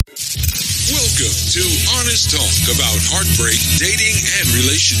Welcome to Honest Talk about heartbreak, dating, and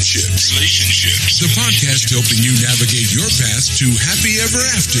relationships. The podcast helping you navigate your path to happy ever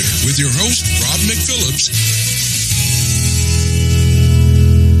after with your host, Rob McPhillips.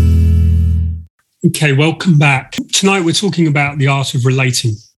 Okay, welcome back. Tonight we're talking about the art of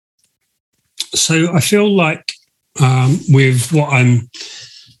relating. So I feel like with what I'm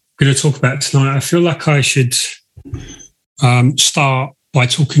going to talk about tonight, I feel like I should start by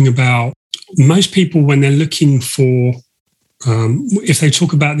talking about most people when they're looking for, if they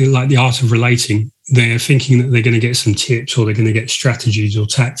talk about the art of relating, they're thinking that they're going to get some tips or they're going to get strategies or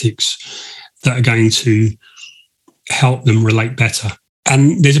tactics that are going to help them relate better.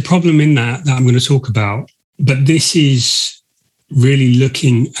 And there's a problem in that I'm going to talk about, but this is really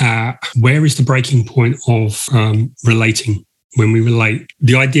looking at where is the breaking point of relating. When we relate,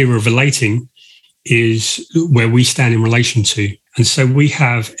 the idea of relating is where we stand in relation to. And so we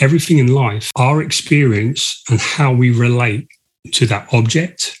have everything in life, our experience and how we relate to that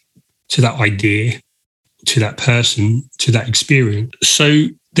object, to that idea, to that person, to that experience. So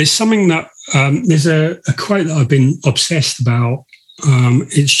there's something that, there's a quote that I've been obsessed about.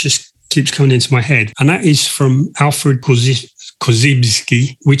 It just keeps coming into my head. And that is from Alfred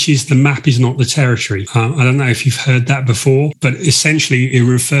Korzybski, which is "the map is not the territory." I don't know if you've heard that before, but essentially it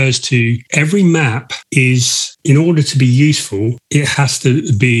refers to every map is, in order to be useful, it has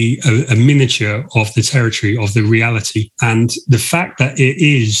to be a miniature of the territory, of the reality. And the fact that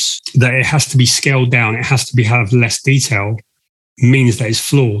it has to be scaled down, it has to have less detail, means that it's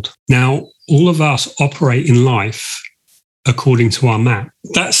flawed. Now, all of us operate in life according to our map.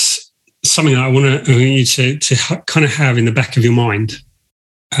 That's something that I want you to kind of have in the back of your mind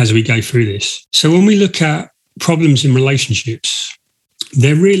as we go through this. So when we look at problems in relationships,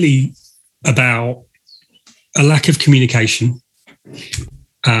 they're really about a lack of communication,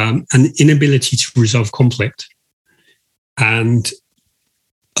 an inability to resolve conflict, and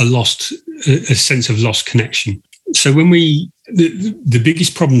a sense of lost connection. So when the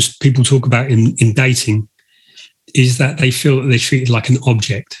biggest problems people talk about in dating is that they feel that they're treated like an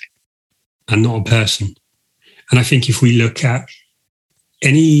object and not a person. And I think if we look at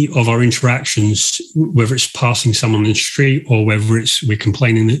any of our interactions, whether it's passing someone on the street or whether it's we're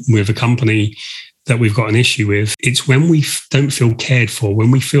complaining with a company that we've got an issue with, it's when we don't feel cared for, when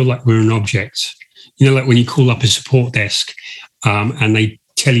we feel like we're an object. You know, like when you call up a support desk and they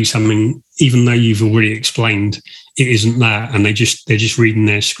tell you something, even though you've already explained it isn't that, and they're just reading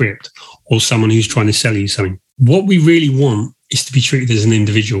their script, or someone who's trying to sell you something. What we really want is to be treated as an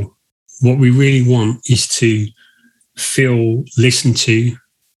individual. What we really want is to feel listened to,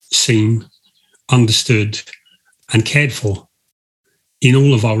 seen, understood, and cared for in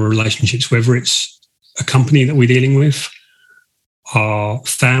all of our relationships, whether it's a company that we're dealing with, our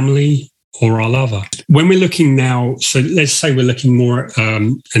family, or our lover. When we're looking now, so let's say we're looking more at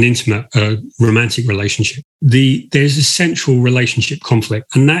an intimate, romantic relationship, there's a central relationship conflict,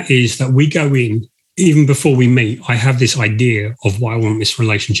 and that is that we go in, even before we meet, I have this idea of what I want this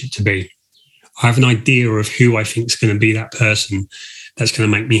relationship to be. I have an idea of who I think is going to be that person that's going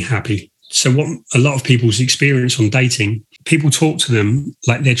to make me happy. So what a lot of people's experience on dating, people talk to them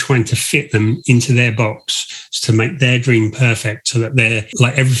like they're trying to fit them into their box to make their dream perfect so that they're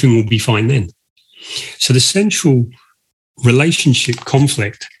like everything will be fine then. So the central relationship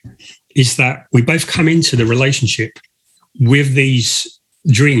conflict is that we both come into the relationship with these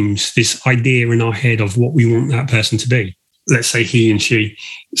dreams, this idea in our head of what we want that person to be. Let's say he and she.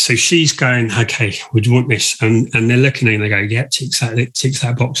 So she's going, okay, would you want this? And they're looking at it and they go, yeah, ticks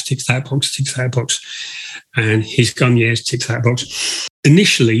that box, ticks that box, ticks that box. And he's gone, yes, ticks that box.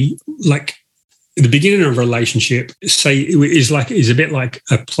 Initially, like the beginning of a relationship, say is a bit like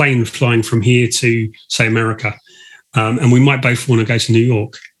a plane flying from here to, say, America. And we might both want to go to New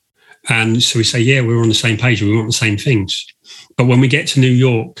York. And so we say, yeah, we're on the same page and we want the same things. But when we get to New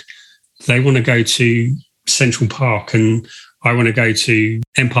York, they want to go to Central Park and I want to go to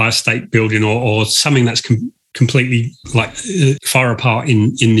Empire State Building or something that's completely like far apart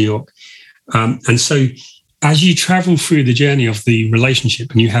in New York. And so as you travel through the journey of the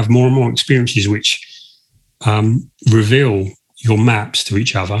relationship and you have more and more experiences which reveal your maps to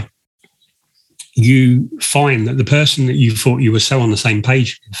each other, you find that the person that you thought you were so on the same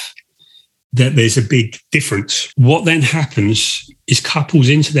page with, that there's a big difference. What then happens is couples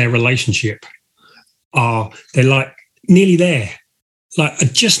into their relationship they're like nearly there. Like, I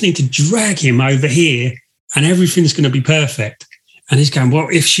just need to drag him over here and everything's going to be perfect. And he's going, well,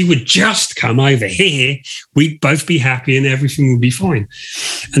 if she would just come over here, we'd both be happy and everything would be fine.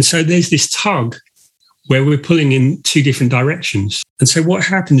 And so there's this tug where we're pulling in two different directions. And so what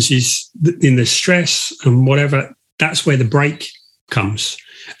happens is that in the stress and whatever, that's where the break comes.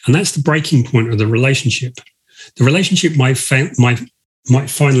 And that's the breaking point of the relationship. The relationship might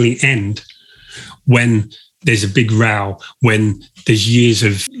finally end when there's a big row, when there's years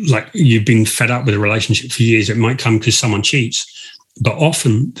of, like, you've been fed up with a relationship for years. It might come because someone cheats. But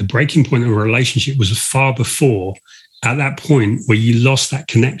often the breaking point of a relationship was far before, at that point where you lost that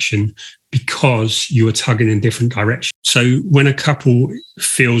connection because you were tugging in different directions. So when a couple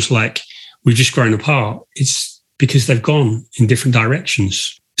feels like we've just grown apart, it's because they've gone in different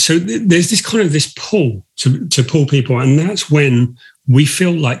directions. So there's this kind of this pull to pull people. And that's when we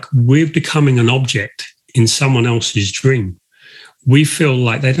feel like we're becoming an object in someone else's dream. We feel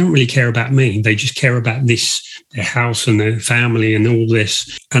like they don't really care about me. They just care about this, their house and their family and all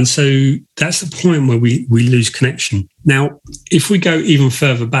this. And so that's the point where we lose connection. Now, if we go even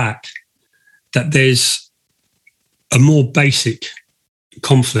further back, that there's a more basic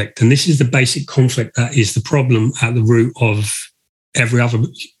conflict. And this is the basic conflict that is the problem at the root of every other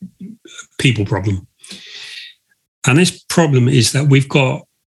people problem. And this problem is that we've got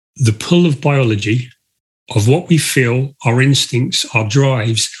the pull of biology, of what we feel, our instincts, our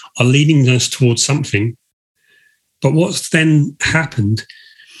drives are leading us towards something. But what's then happened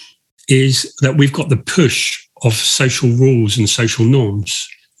is that we've got the push of social rules and social norms.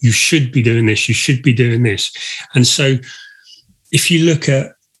 You should be doing this. You should be doing this. And so if you look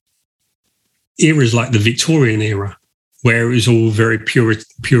at eras like the Victorian era, where it was all very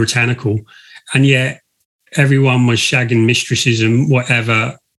puritanical, and yet everyone was shagging mistresses and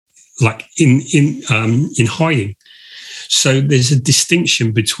whatever, like in hiding. So there's a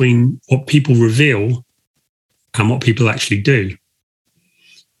distinction between what people reveal and what people actually do.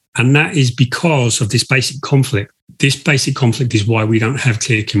 And that is because of this basic conflict. This basic conflict is why we don't have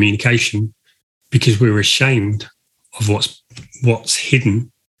clear communication, because we're ashamed of what's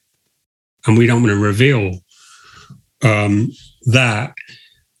hidden, and we don't want to reveal that.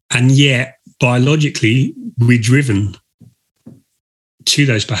 And yet, biologically, we're driven to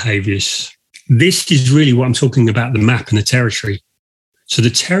those behaviors. This is really what I'm talking about, the map and the territory. So the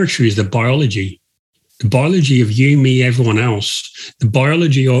territory is the biology of you, me, everyone else, the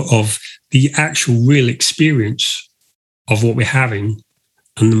biology of the actual real experience of what we're having.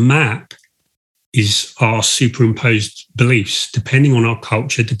 And the map is our superimposed beliefs, depending on our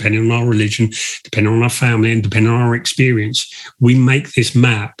culture, depending on our religion, depending on our family, and depending on our experience. We make this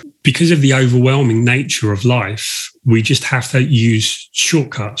map. Because of the overwhelming nature of life, we just have to use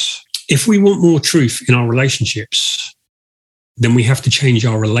shortcuts. If we want more truth in our relationships, then we have to change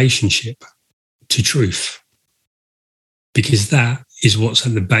our relationship to truth, because that is what's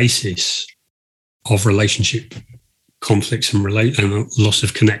at the basis of relationship conflicts and loss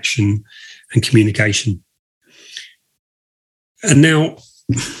of connection and communication. And now,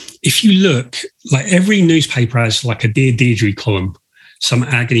 if you look, like, every newspaper has like a Dear Deirdre column, some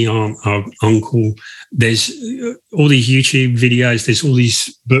agony aunt or uncle. There's all these YouTube videos. There's all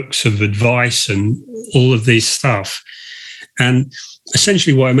these books of advice and all of this stuff. And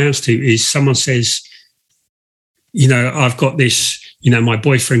essentially what it amounts to is someone says, I've got this, my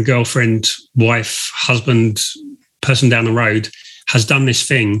boyfriend, girlfriend, wife, husband, person down the road has done this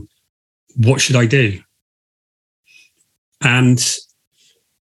thing. What should I do?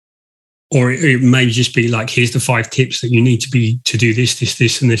 Or it may just be like, here's the 5 tips that you need to do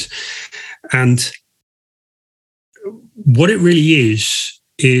this, and this. And what it really is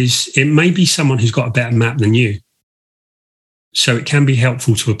it may be someone who's got a better map than you. So it can be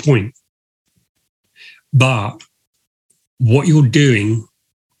helpful to a point. But what you're doing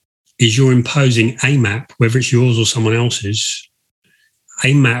is you're imposing a map, whether it's yours or someone else's,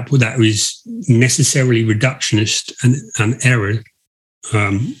 a map that is necessarily reductionist and error,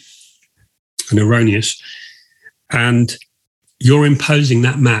 and erroneous, and you're imposing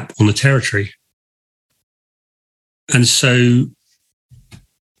that map on the territory. And so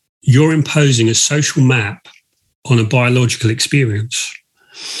you're imposing a social map on a biological experience.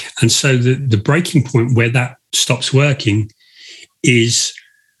 And so the breaking point where that stops working is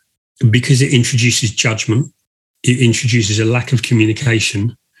because it introduces judgment, it introduces a lack of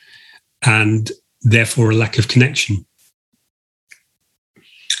communication, and therefore a lack of connection.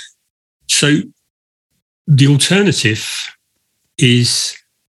 So the alternative is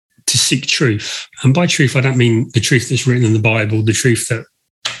to seek truth. And by truth, I don't mean the truth that's written in the Bible, the truth that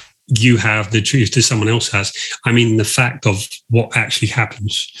you have, the truth that someone else has. I mean the fact of what actually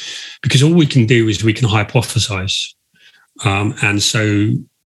happens. Because all we can do is we can hypothesize. And so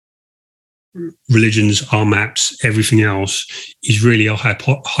religions, our maps, everything else is really a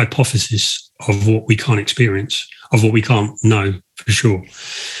hypothesis of what we can't experience, of what we can't know for sure.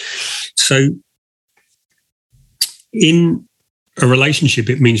 So in a relationship,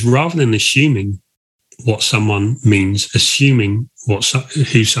 it means rather than assuming what someone means, assuming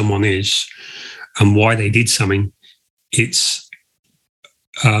who someone is and why they did something, it's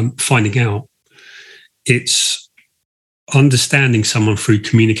finding out. It's understanding someone through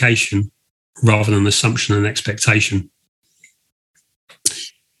communication rather than assumption and expectation.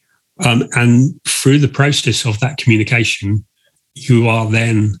 And through the process of that communication, you are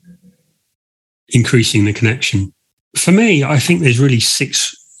then increasing the connection. For me, I think there's really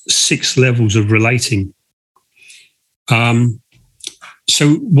six levels of relating. So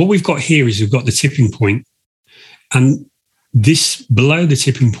what we've got here is we've got the tipping point, and this below the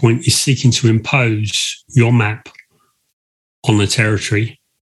tipping point is seeking to impose your map on the territory,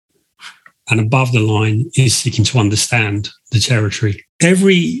 and above the line is seeking to understand the territory.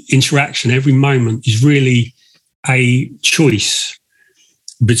 Every interaction, every moment is really a choice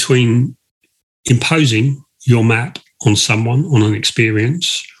between imposing your map on someone, on an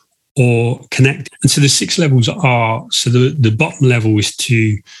experience, or connect. And so the 6 levels are, so the bottom level is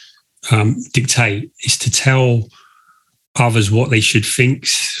to dictate, is to tell others what they should think,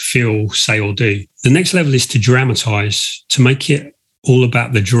 feel, say, or do. The next level is to dramatize, to make it all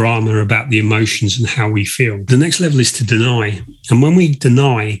about the drama, about the emotions and how we feel. The next level is to deny. And when we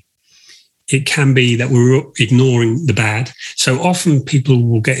deny, it can be that we're ignoring the bad. So often people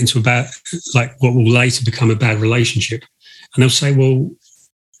will get into like what will later become a bad relationship. And they'll say, well,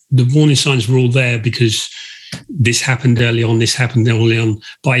 the warning signs were all there because this happened early on,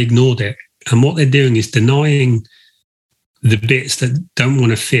 but I ignored it. And what they're doing is denying the bits that don't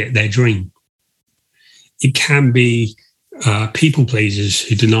want to fit their dream. It can be people pleasers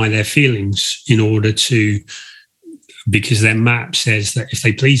who deny their feelings in order to, because their map says that if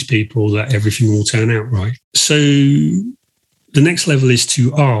they please people, that everything will turn out right. So the next level is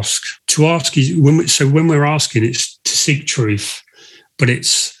to ask. To ask is when we're asking, it's to seek truth, but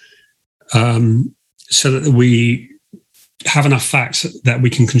it's so that we have enough facts that we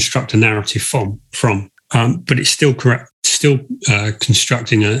can construct a narrative from. But it's still correct. Still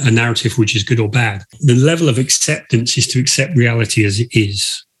constructing a narrative which is good or bad. The level of acceptance is to accept reality as it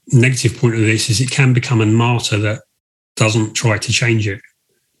is. The negative point of this is it can become a martyr that doesn't try to change it,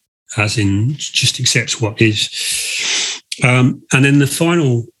 as in just accepts what is. And then the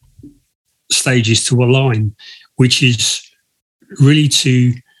final stage is to align, which is really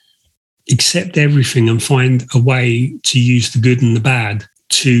to accept everything and find a way to use the good and the bad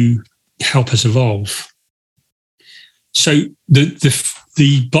to help us evolve. So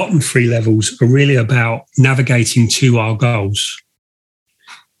the bottom 3 levels are really about navigating to our goals.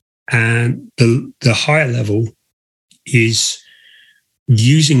 And the higher level is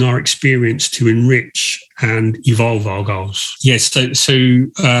using our experience to enrich and evolve our goals. Yes. So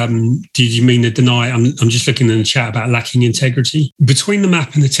did you mean the deny? I'm just looking in the chat about lacking integrity. Between the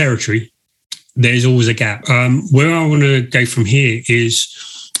map and the territory, there's always a gap. Where I want to go from here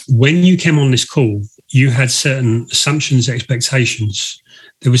is when you came on this call, you had certain assumptions, expectations.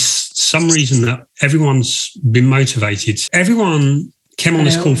 There was some reason that everyone's been motivated. Everyone came on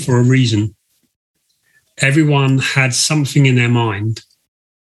this call for a reason. Everyone had something in their mind.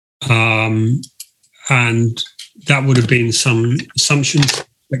 And that would have been some assumptions,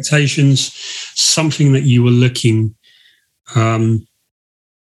 expectations, something that you were looking to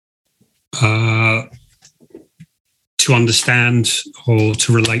understand or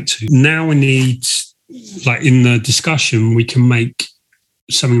to relate to. Now we need, like in the discussion, we can make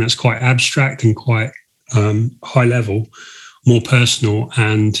something that's quite abstract and quite high level, more personal,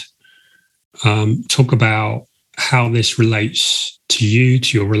 and talk about how this relates to you,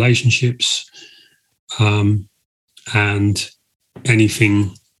 to your relationships, and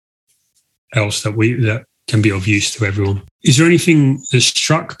anything else that can be of use to everyone. Is there anything that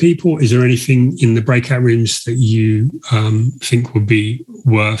struck people? Is there anything in the breakout rooms that you think would be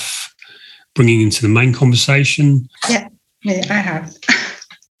worth bringing into the main conversation? Yeah, I have.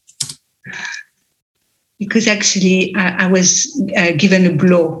 Because actually I was given a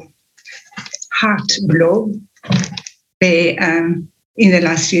blow, heart blow, in the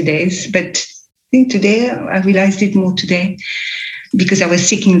last few days. But I think today, I realized it more today, because I was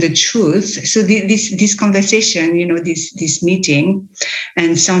seeking the truth. So this conversation, this meeting,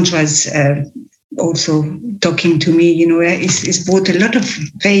 and Sandra's also talking to me, is brought a lot of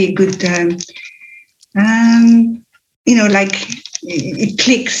very good, like it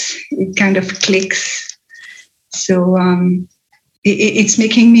clicks, it kind of clicks. So it's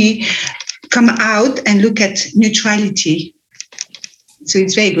making me come out and look at neutrality. So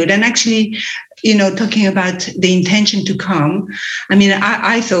it's very good. And actually, talking about the intention to come. I mean,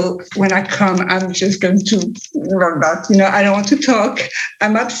 I thought when I come, I'm just going to I don't want to talk.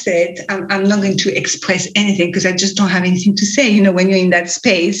 I'm upset. I'm not going to express anything because I just don't have anything to say. When you're in that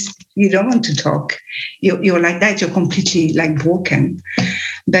space, you don't want to talk. You're like that. You're completely like broken.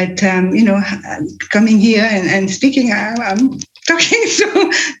 But, coming here and speaking, I'm talking, so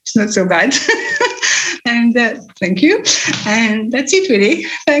it's not so bad. And thank you. And that's it, really.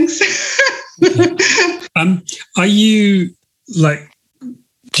 Thanks. Are you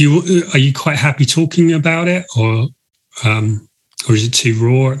are you quite happy talking about it, or is it too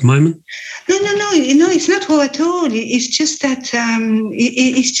raw at the moment? No. It's not raw at all. It's just that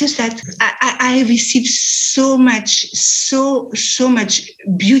I received so much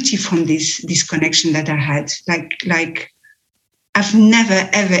beauty from this connection that I had. Like I've never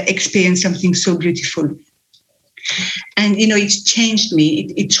ever experienced something so beautiful. And it's changed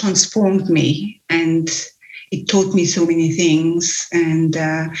me. It transformed me, and it taught me so many things. And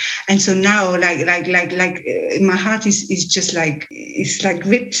so now, like my heart is just like it's like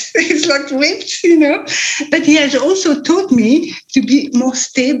ripped. It's like ripped, But he has also taught me to be more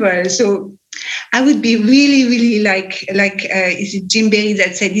stable. So I would be really, really like is it Jim Barry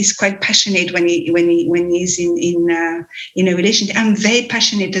that said he's quite passionate when he's in a relationship. I'm very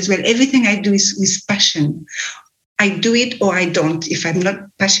passionate as well. Everything I do is with passion. I do it or I don't. If I'm not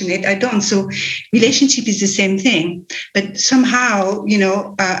passionate, I don't. So relationship is the same thing. But somehow,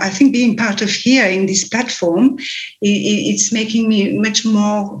 I think being part of here in this platform, it's making me much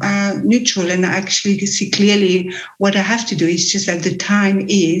more neutral, and I actually see clearly what I have to do. It's just that the time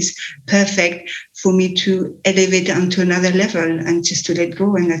is perfect for me to elevate onto another level and just to let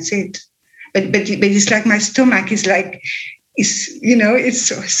go, and that's it. But it's like my stomach is like,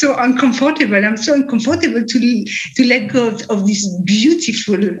 it's so uncomfortable. I'm so uncomfortable to let go of this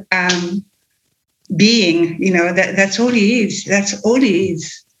beautiful being. That's all he is. That's all he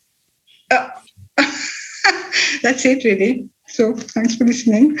is. That's it, really. So thanks for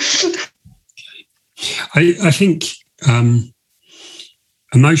listening. I think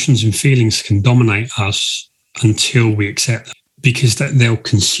emotions and feelings can dominate us until we accept them, because they'll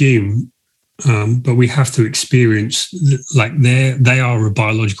consume. But we have to experience they are a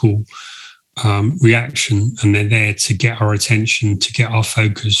biological reaction, and they're there to get our attention, to get our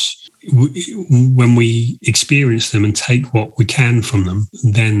focus. When we experience them and take what we can from them,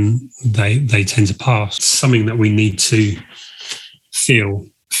 then they tend to pass. It's something that we need to feel,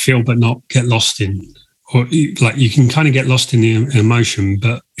 but not get lost in. Or you can kind of get lost in the emotion,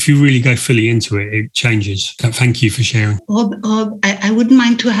 but if you really go fully into it, it changes. Thank you for sharing. Rob, I wouldn't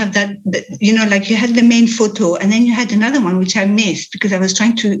mind to have that, like you had the main photo and then you had another one, which I missed because I was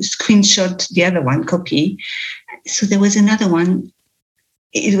trying to screenshot the other one, copy. So there was another one.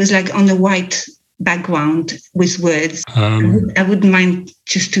 It was like on a white background with words. I wouldn't mind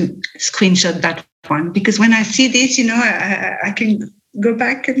just to screenshot that one, because when I see this, I can go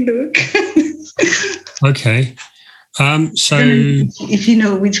back and look. Okay. So if you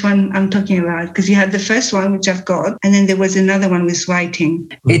know which one I'm talking about, because you had the first one, which I've got, and then there was another one with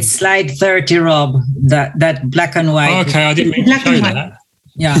writing. It's slide 30, Rob, that black and white. Oh, okay, I didn't mean to show that.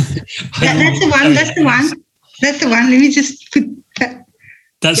 Yeah. That's the one. Let me just put that.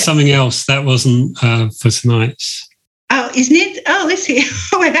 That's something else. That wasn't for tonight's. Oh, isn't it? Oh, is it?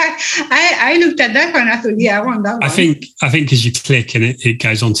 When I looked at that one, I thought, I want that one. I think because you click and it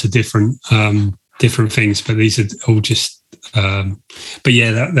goes on to different things, but these are all just. But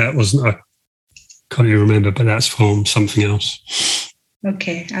yeah, that wasn't. I can't even remember, but that's from something else.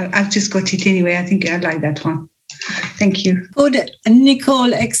 Okay, I've just got it anyway. I think I like that one. Thank you. Could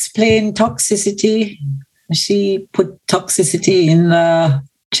Nicole explain toxicity? She put toxicity in the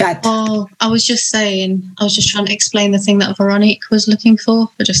chat. Oh, I was just trying to explain the thing that Veronique was looking for.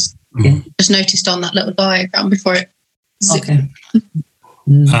 I just noticed on that little diagram before it zipped. Okay.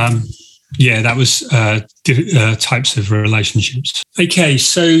 Yeah, that was types of relationships. Okay,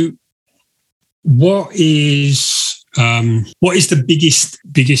 so what is the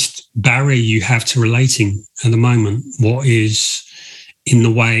biggest barrier you have to relating at the moment? What is in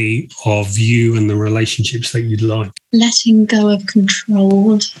the way of you and the relationships that you'd like? Letting go of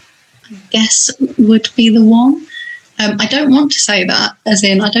control, I guess, would be the one. I don't want to say that, as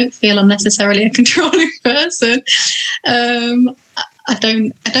in I don't feel I'm necessarily a controlling person. I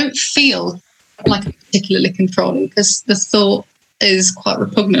don't feel like I'm particularly controlling, because the thought is quite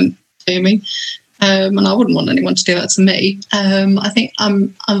repugnant to me, and I wouldn't want anyone to do that to me. I think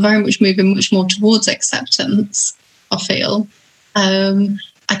I'm very much moving much more towards acceptance, I feel. I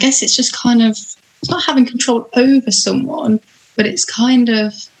guess it's just kind of, it's not having control over someone, but it's kind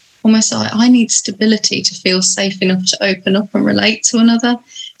of almost like I need stability to feel safe enough to open up and relate to another.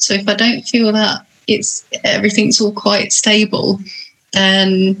 So if I don't feel that everything's all quite stable,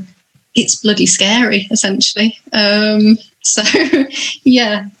 then it's bloody scary, essentially. So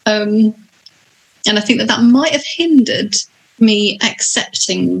yeah, and I think that might have hindered me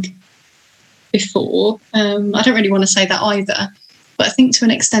accepting before. I don't really want to say that either, but I think to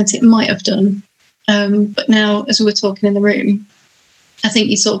an extent it might have done. But now, as we were talking in the room, I think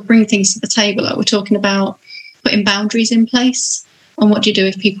you sort of bring things to the table. Like we're talking about putting boundaries in place, and what do you do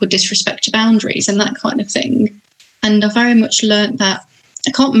if people disrespect your boundaries and that kind of thing. And I very much learned that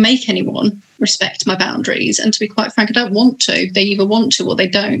I can't make anyone respect my boundaries. And to be quite frank, I don't want to. They either want to or they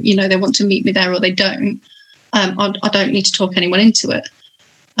don't. You know, they want to meet me there or they don't. I don't need to talk anyone into it.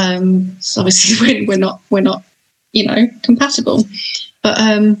 So obviously we're not, you know, compatible. But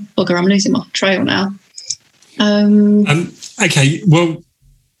bugger, I'm losing my trail now. Okay, well,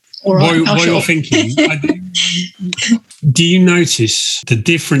 right, while you're thinking, do you notice the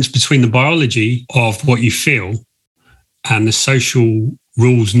difference between the biology of what you feel and the social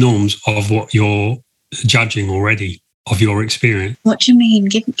rules, norms of what you're judging already of your experience? What do you mean?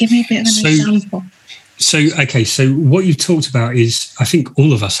 Give me a bit of an example. So what you've talked about is, I think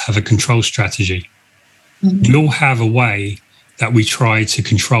all of us have a control strategy. Mm-hmm. We all have a way that we try to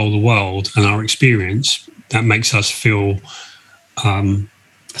control the world and our experience that makes us feel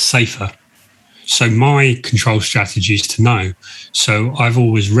safer. So my control strategy is to know. So I've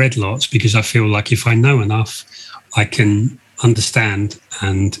always read lots because I feel like if I know enough, I can understand,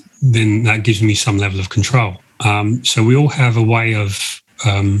 and then that gives me some level of control. So we all have a way of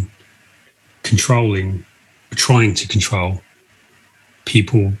trying to control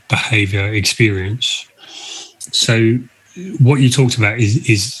people, behavior, experience. So what you talked about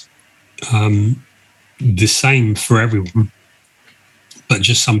is the same for everyone, but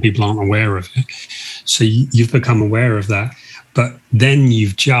just some people aren't aware of it. So you've become aware of that, but then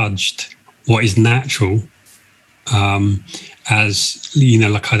you've judged what is natural as, you know,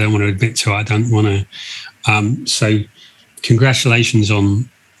 like I don't want to admit to it, I don't want to. So congratulations on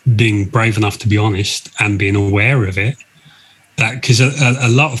being brave enough to be honest and being aware of it. That because a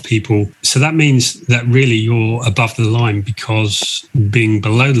lot of people, so that means that really you're above the line, because being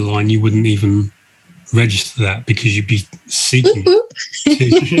below the line, you wouldn't even register that because you'd be seeking. Of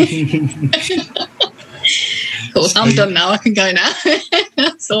course, I'm done now. I can go now.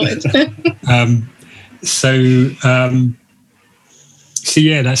 Sorted. So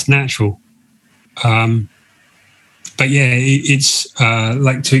yeah, that's natural. But yeah, it's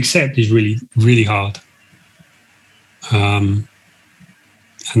like to accept is really, really hard.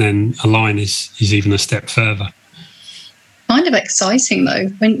 And then align is even a step further. Kind of exciting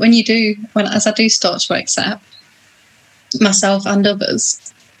though, as I do start to accept myself and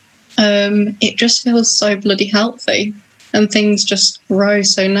others, it just feels so bloody healthy, and things just grow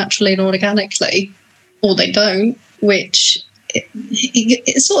so naturally and organically, or they don't, which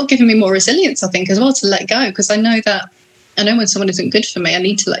it's sort of giving me more resilience, I think, as well, to let go, because I know when someone isn't good for me, I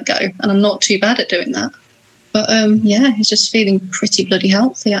need to let go, and I'm not too bad at doing that. But yeah, it's just feeling pretty bloody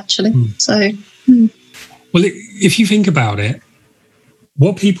healthy, actually. So, well, if you think about it,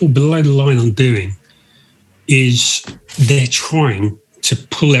 what people below the line are doing is they're trying to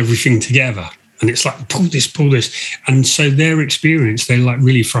pull everything together, and it's like pull this, and so their experience, they're like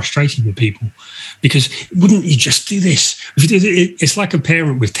really frustrated with people because wouldn't you just do this? If you did it, it's like a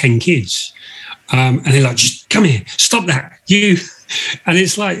parent with 10 kids, and they're like, just come here, stop that, you. And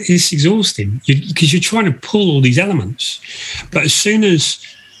it's like, it's exhausting because you're trying to pull all these elements. But as soon as,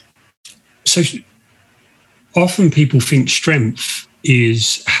 so often people think strength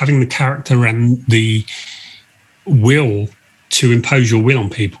is having the character and the will to impose your will on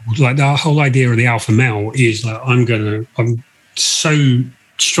people. Like the whole idea of the alpha male is like, I'm so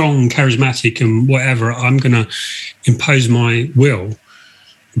strong, charismatic and whatever, I'm going to impose my will.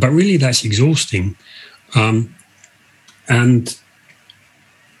 But really that's exhausting. And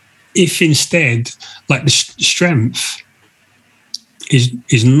if instead, like the strength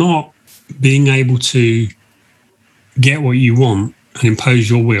is not being able to get what you want and impose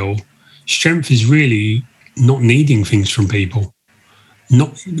your will, strength is really not needing things from people.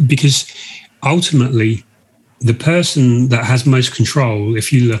 Not because ultimately the person that has most control,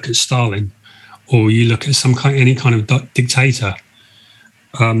 if you look at Stalin or you look at any kind of dictator,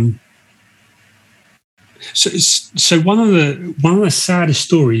 So one of the saddest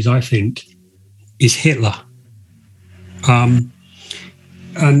stories, I think, is Hitler. And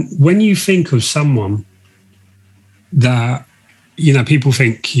when you think of someone that, you know, people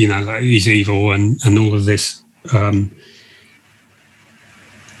think, you know, like he's evil and all of this,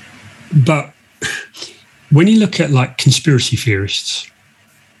 But when you look at like conspiracy theorists,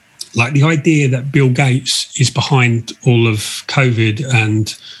 like the idea that Bill Gates is behind all of COVID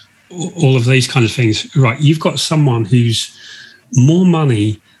and all of these kind of things, right? You've got someone who's more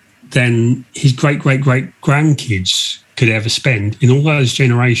money than his great-great-great-grandkids could ever spend in all those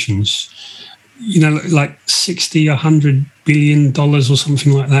generations, you know, like $60, $100 billion or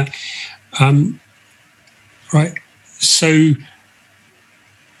something like that. Right? So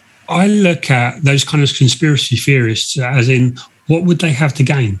I look at those kind of conspiracy theorists as in, what would they have to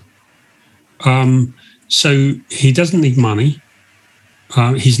gain? So he doesn't need money.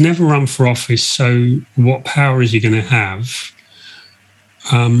 He's never run for office, so what power is he going to have?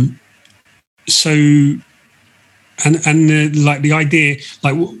 Like the idea,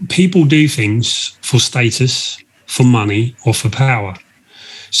 like people do things for status, for money, or for power.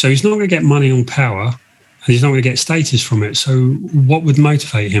 So he's not going to get money on power, and he's not going to get status from it. So what would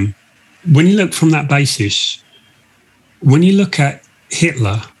motivate him? When you look from that basis, when you look at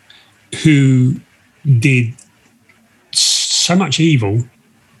Hitler, who did so much evil,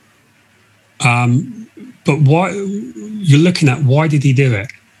 but why? You're looking at why did he do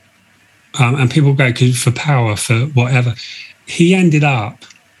it? And people go, because for power, for whatever. He ended up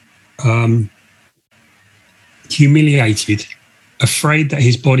humiliated, afraid that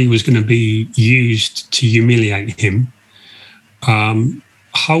his body was going to be used to humiliate him,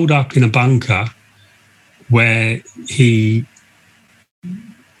 holed up in a bunker where he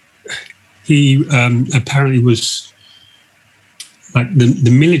apparently was like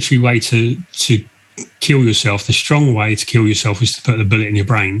the military way to kill yourself, the strong way to kill yourself is to put the bullet in your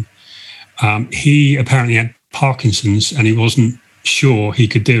brain. He apparently had Parkinson's and he wasn't sure he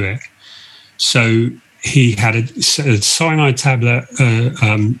could do it. So he had a cyanide tablet,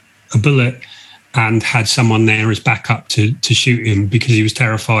 a bullet, and had someone there as backup to shoot him because he was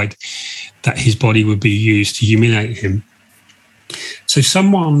terrified that his body would be used to humiliate him. So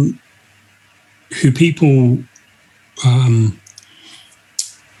someone who people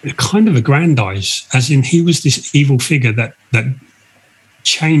kind of aggrandize, as in he was this evil figure that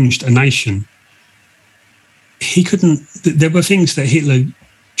changed a nation. He couldn't. There were things that Hitler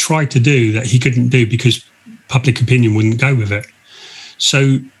tried to do that he couldn't do because public opinion wouldn't go with it.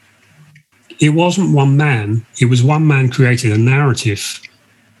 So it wasn't one man. It was one man created a narrative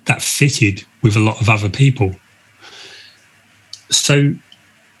that fitted with a lot of other people. So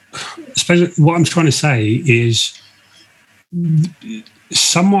I suppose what I'm trying to say is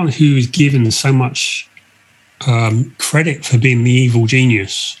someone who is given so much credit for being the evil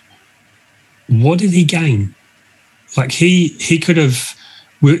genius, what did he gain? Like he could have,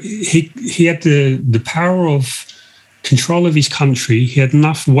 he had the power of control of his country. He had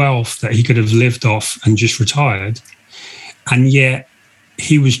enough wealth that he could have lived off and just retired, and yet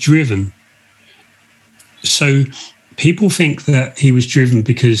he was driven. So people think that he was driven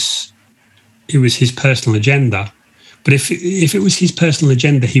because it was his personal agenda, but if it was his personal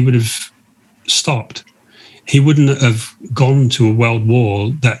agenda, he would have stopped. He wouldn't have gone to a world war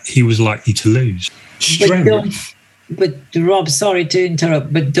that he was likely to lose. But Rob, sorry to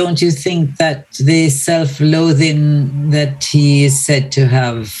interrupt, but don't you think that the self-loathing that he is said to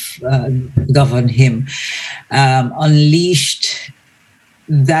have governed him unleashed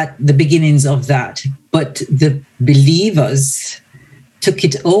the beginnings of that, but the believers took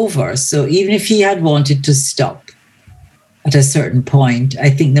it over? So even if he had wanted to stop at a certain point, I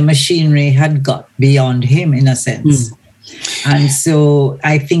think the machinery had got beyond him in a sense. And so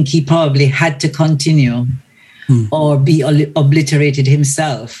I think he probably had to continue or be obliterated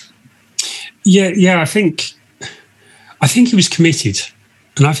himself. Yeah. I think he was committed,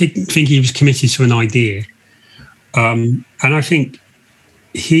 and I think he was committed to an idea. And I think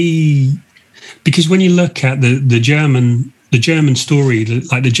because when you look at the German story,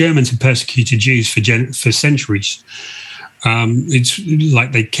 like the Germans had persecuted Jews for centuries. It's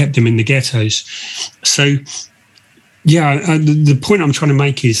like they kept them in the ghettos. So, the point I'm trying to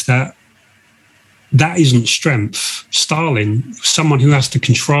make is that isn't strength. Stalin, someone who has to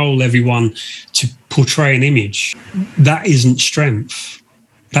control everyone to portray an image, that isn't strength.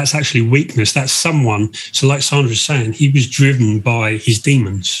 That's actually weakness. That's someone. So like Sandra's saying, he was driven by his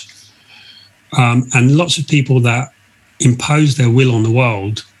demons. And lots of people that impose their will on the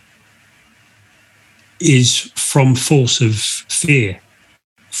world is from force of fear,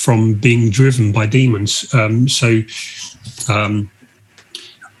 from being driven by demons.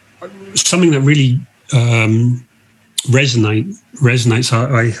 Something that really resonates.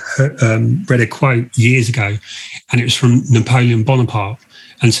 I read a quote years ago, and it was from Napoleon Bonaparte.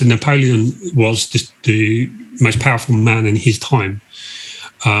 And so Napoleon was the most powerful man in his time.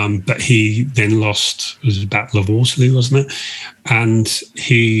 But he then lost, it was the Battle of Waterloo, wasn't it? And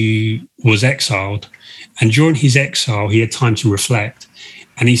he was exiled. And during his exile, he had time to reflect.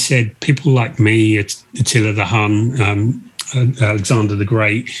 And he said, people like me, Attila the Hun, Alexander the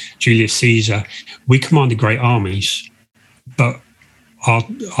Great, Julius Caesar, we commanded great armies, but our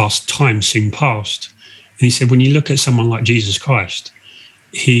time soon passed. And he said, when you look at someone like Jesus Christ,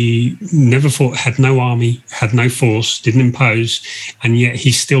 he never fought, had no army, had no force, didn't impose, and yet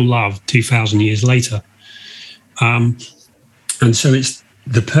he still loved 2,000 years later. And so it's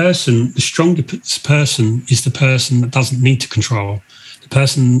the strongest person is the person that doesn't need to control, the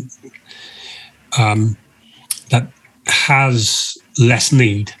person that has less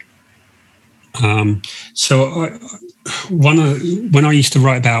need. So when I used to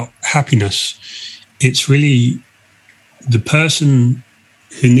write about happiness, it's really the person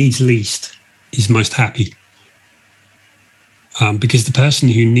who needs least is most happy. Because the person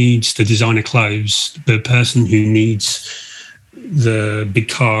who needs the designer clothes, the person who needs the big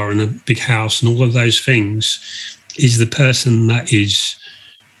car and a big house and all of those things is the person that is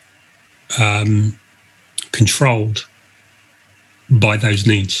controlled by those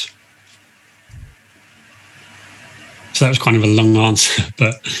needs. So that was kind of a long answer,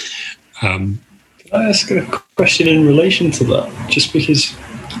 but... Can I ask a question in relation to that? Just because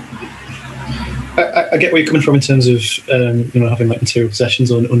I get where you're coming from in terms of having like material possessions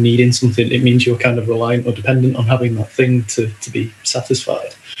or needing something. It means you're kind of reliant or dependent on having that thing to be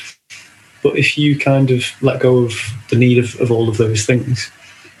satisfied. But if you kind of let go of the need of all of those things,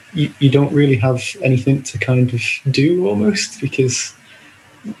 you don't really have anything to kind of do almost, because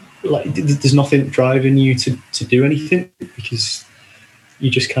like there's nothing driving you to do anything, because you're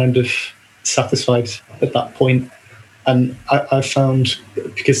just kind of satisfied at that point. And I found,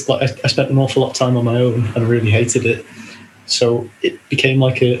 because like I spent an awful lot of time on my own and really hated it, so it became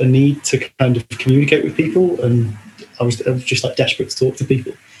like a need to kind of communicate with people, and I was just like desperate to talk to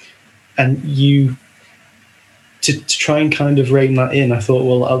people. And to try and kind of rein that in, I thought,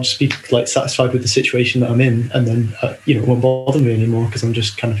 well, I'll just be like satisfied with the situation that I'm in, and then it won't bother me anymore because I'm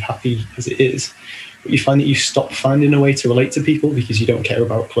just kind of happy as it is. But you find that you stop finding a way to relate to people because you don't care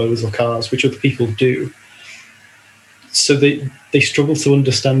about clothes or cars, which other people do. So they struggle to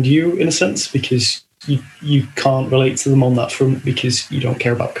understand you in a sense, because you can't relate to them on that front because you don't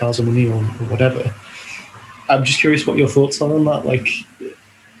care about cars or money or whatever. I'm just curious what your thoughts are on that. Like,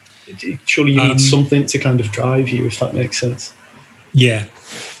 surely you need something to kind of drive you, if that makes sense. Yeah.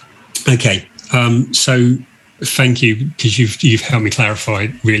 Okay. So thank you, because you've helped me clarify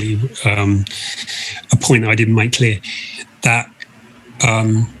really a point I didn't make clear, that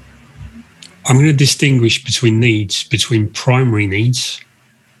I'm going to distinguish between needs, between primary needs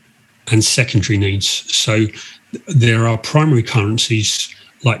and secondary needs. So there are primary currencies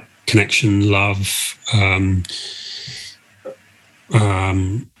like connection, love,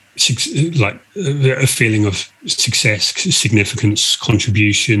 like a feeling of success, significance,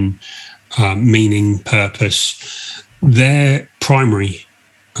 contribution, meaning, purpose. They're primary,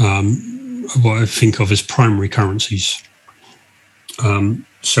 what I think of as primary currencies.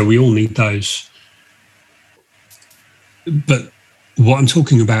 So we all need those. But what I'm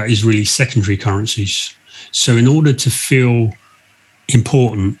talking about is really secondary currencies. So in order to feel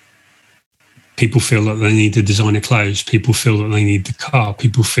important, people feel that they need the designer clothes, people feel that they need the car,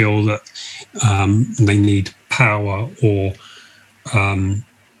 people feel that they need power or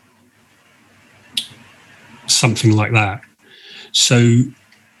something like that. So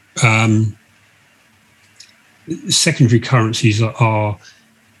secondary currencies are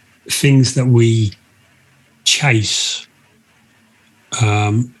things that we chase.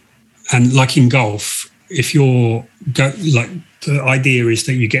 And like in golf, if you're like, the idea is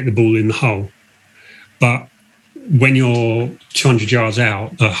that you get the ball in the hole, but when you're 200 yards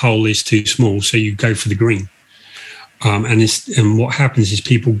out, the hole is too small, so you go for the green. And what happens is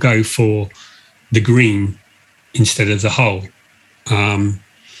people go for the green instead of the hole.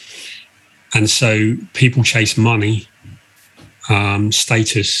 And so people chase money,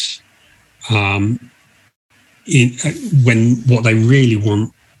 status, when what they really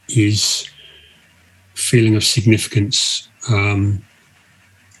want is feeling of significance,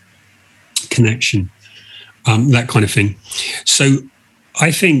 connection, that kind of thing. So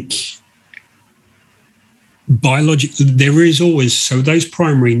I think there is always, so those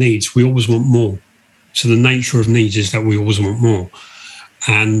primary needs, we always want more. So the nature of needs is that we always want more.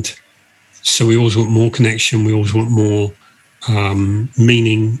 And so we always want more connection, we always want more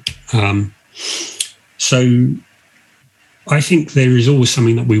meaning. So I think there is always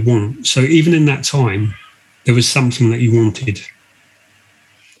something that we want. So even in that time, there was something that you wanted.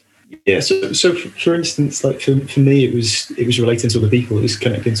 Yeah, so for instance, like for me, it was relating to other people. It was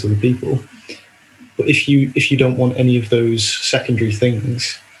connecting to other people. But if you don't want any of those secondary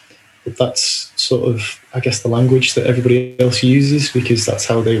things, that's sort of, I guess, the language that everybody else uses, because that's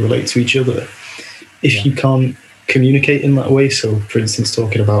how they relate to each other. If you can't communicate in that way, so for instance,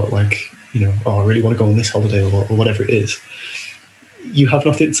 talking about like, oh, I really want to go on this holiday or whatever it is, you have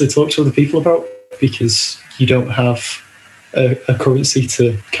nothing to talk to other people about because you don't have a currency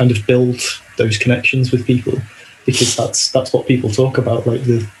to kind of build those connections with people, because that's what people talk about, like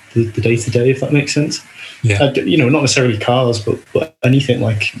the day-to-day, if that makes sense. Not necessarily cars, but anything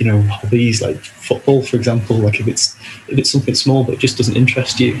like, hobbies like football, for example. Like if it's something small but it just doesn't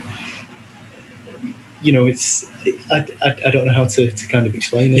interest you, I don't know how to kind of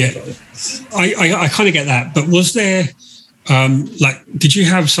explain it. I kind of get that. But was there did you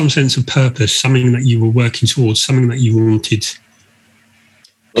have some sense of purpose, something that you were working towards, something that you wanted?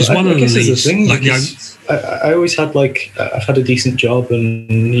 Because one of the things, I always had I've had a decent job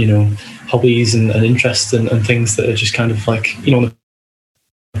and hobbies and interests and things that are just kind of like on the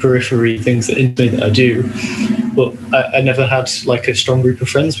periphery, things that I do, but I never had like a strong group of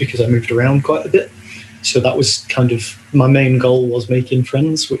friends because I moved around quite a bit. So that was kind of my main goal, was making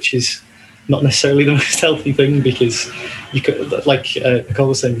friends, which is not necessarily the most healthy thing, because you could, like Nicole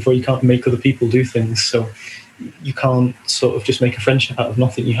was saying before, you can't make other people do things. So you can't sort of just make a friendship out of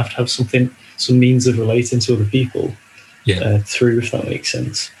nothing. You have to have some means of relating to other people through, if that makes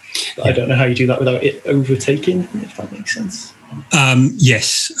sense. But I don't know how you do that without it overtaking, if that makes sense.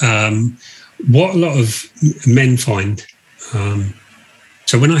 Yes. What a lot of men find,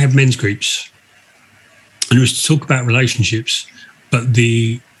 so when I have men's groups, and it was to talk about relationships, but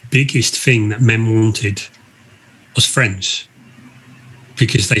the biggest thing that men wanted was friends,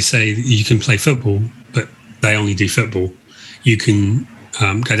 because they say that you can play football, but they only do football. You can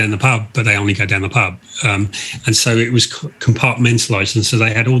go down the pub, but they only go down the pub. And so it was compartmentalized. And so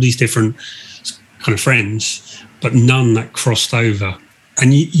they had all these different kind of friends, but none that crossed over.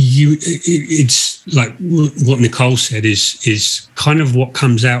 And it's like what Nicole said is kind of what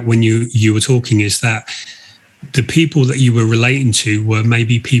comes out when you were talking, is that the people that you were relating to were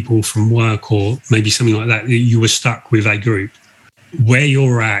maybe people from work or maybe something like that. You were stuck with a group. Where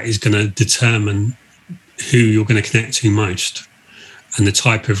you're at is going to determine who you're going to connect to most, and the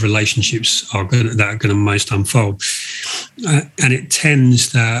type of relationships that are going to most unfold. And it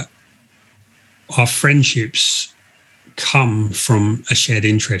tends that our friendships come from a shared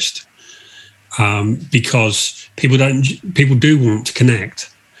interest, because people do want to connect,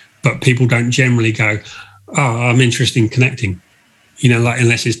 but people don't generally go, "Oh, I'm interested in connecting,"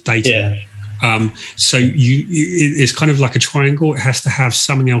 unless it's dating. Yeah. So it's kind of like a triangle. It has to have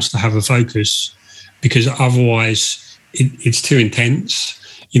something else to have a focus, because otherwise it's too intense.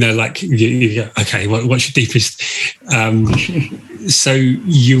 You go, okay, what's your deepest? So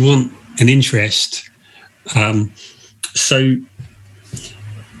you want an interest.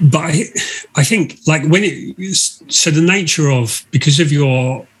 But I think the nature of, because of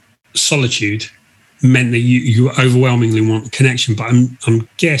your solitude, meant that you overwhelmingly want connection. But I'm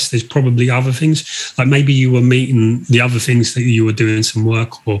guess there's probably other things, like maybe you were meeting the other things that you were doing some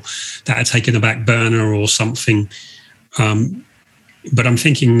work, or that had taken a back burner or something. But I'm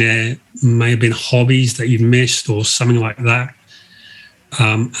thinking there may have been hobbies that you've missed or something like that.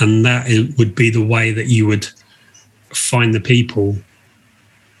 And that would be the way that you would find the people.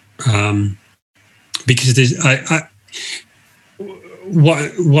 Because there's,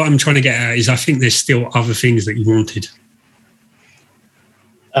 what I'm trying to get at is, I think there's still other things that you wanted.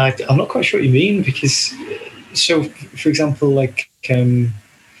 I'm not quite sure what you mean, because, so for example, I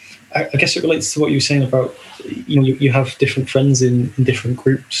guess it relates to what you were saying about, you have different friends in different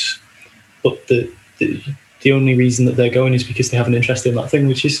groups, but the only reason that they're going is because they have an interest in that thing,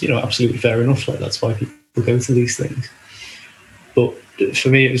 which is, absolutely fair enough. Like, that's why people go to these things. But for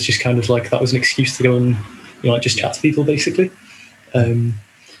me, it was just kind of like, that was an excuse to go and, just chat to people, basically.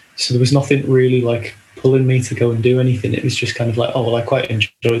 So there was nothing really like pulling me to go and do anything. It was just kind of like, oh, well, I quite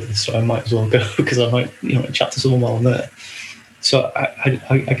enjoyed this, so I might as well go, because I might, chat to someone while I'm there. So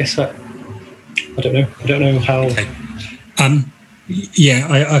I guess that, I don't know how. Okay.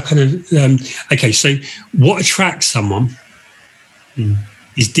 I kind of, okay. So what attracts someone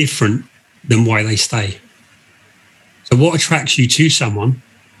is different than why they stay. So what attracts you to someone,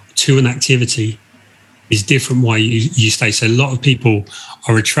 to an activity, is different why you stay. So a lot of people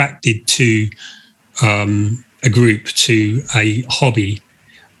are attracted to a group, to a hobby,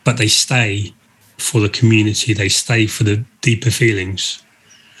 but they stay for the community. They stay for the deeper feelings.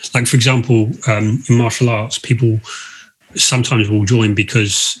 Like, for example, in martial arts, people sometimes will join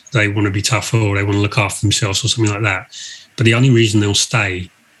because they want to be tougher or they want to look after themselves or something like that. But the only reason they'll stay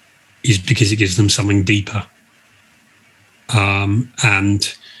is because it gives them something deeper.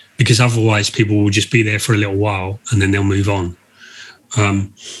 And because otherwise people will just be there for a little while and then they'll move on.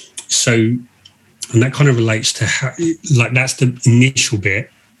 And that kind of relates to how, like, that's the initial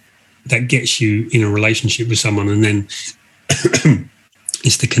bit that gets you in a relationship with someone, and then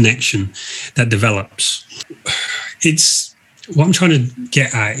it's the connection that develops. It's what I'm trying to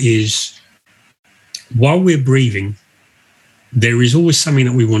get at is, while we're breathing, there is always something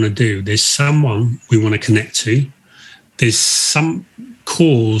that we want to do. There's someone we want to connect to. There's some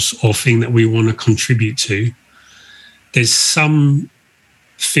cause or thing that we want to contribute to. There's some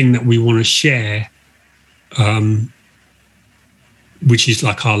thing that we want to share, which is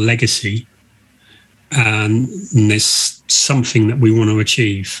like our legacy, and there's something that we want to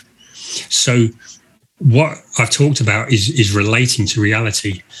achieve. So what I've talked about is relating to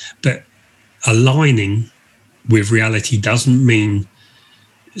reality, but aligning with reality doesn't mean,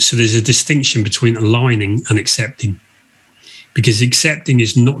 so there's a distinction between aligning and accepting, because accepting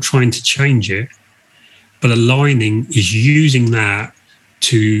is not trying to change it, but aligning is using that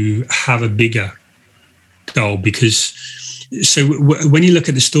to have a bigger goal. Because so when you look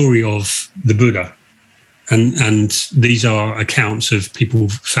at the story of the Buddha, and these are accounts of people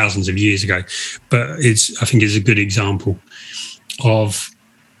thousands of years ago, but I think it's a good example of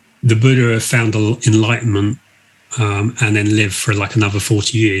the Buddha found enlightenment and then lived for like another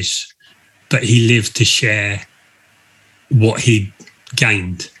 40 years, but he lived to share what he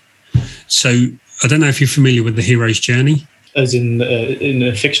gained. So I don't know if you're familiar with the hero's journey. As in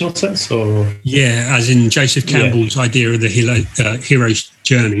a fictional sense, or? Yeah, as in Joseph Campbell's idea of the hero's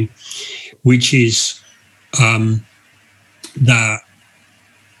journey, which is that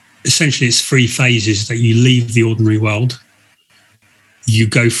essentially it's 3 phases: that you leave the ordinary world, you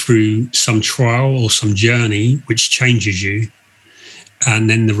go through some trial or some journey which changes you, and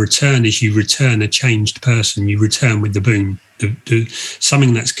then the return is you return a changed person. You return with the boon,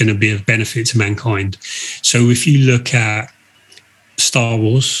 something that's going to be of benefit to mankind. So if you look at Star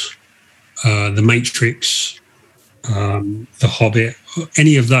Wars, The Matrix, The Hobbit,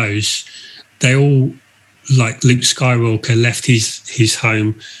 any of those, they all, like Luke Skywalker, left his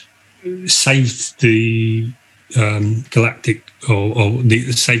home, saved the galactic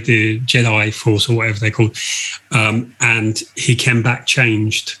saved the Jedi Force or whatever they're called, and he came back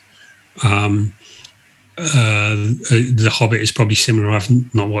changed. The Hobbit is probably similar. I've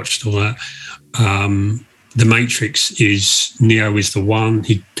not watched all that. The Matrix is Neo is the one.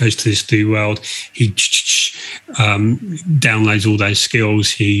 He goes to this new world. He downloads all those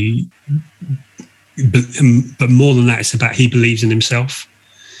skills. But more than that, it's about he believes in himself.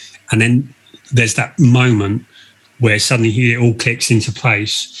 And then there's that moment where suddenly it all clicks into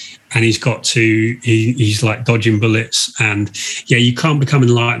place, and he's like dodging bullets. And yeah, you can't become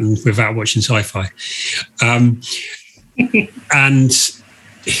enlightened without watching sci-fi. And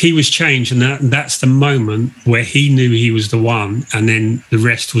he was changed, and that's the moment where he knew he was the one, and then the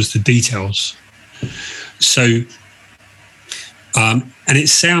rest was the details. So, and it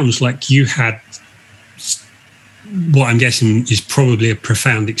sounds like you had what I'm guessing is probably a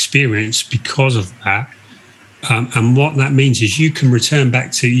profound experience because of that. And what that means is you can return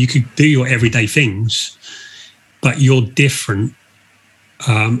back to, you could do your everyday things, but you're different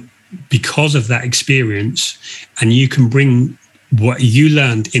because of that experience, and you can bring what you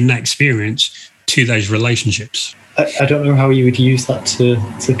learned in that experience to those relationships. I don't know how you would use that to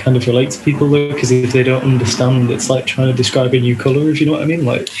kind of relate to people, though, because if they don't understand, it's like trying to describe a new colour, if you know what I mean.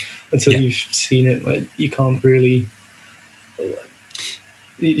 Like, until you've seen it, like, you can't really...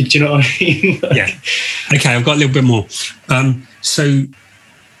 Do you know what I mean? Yeah. Okay, I've got a little bit more. So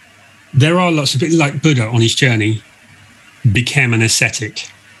there are lots of people, like Buddha on his journey became an ascetic.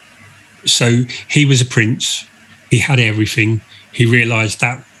 So he was a prince. He had everything. He realised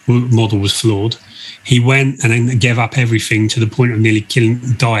that model was flawed. He went and then gave up everything to the point of nearly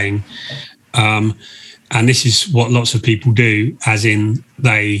dying. And this is what lots of people do, as in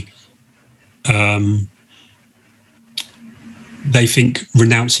they think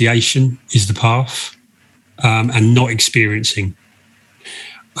renunciation is the path, and not experiencing.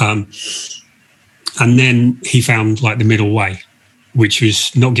 And then he found like the middle way, which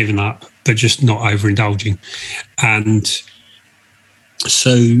was not giving up, but just not overindulging. And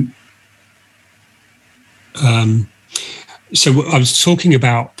so I was talking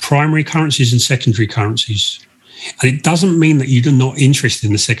about primary currencies and secondary currencies. And it doesn't mean that you're not interested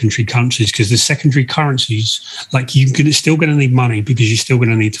in the secondary currencies, because the secondary currencies, like still going to need money because you're still going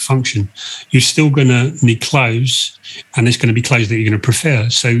to need to function. You're still going to need clothes, and there's going to be clothes that you're going to prefer.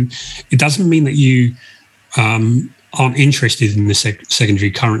 So it doesn't mean that you aren't interested in the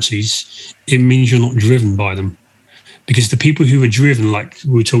secondary currencies. It means you're not driven by them. Because the people who are driven, like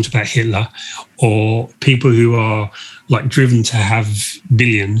we talked about Hitler, or people who are like driven to have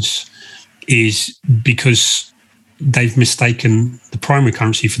billions, is because they've mistaken the primary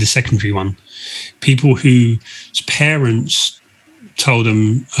currency for the secondary one. People whose parents told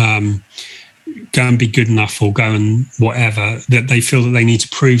them, go and be good enough or go and whatever, that they feel that they need to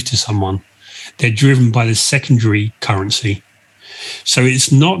prove to someone. They're driven by the secondary currency. So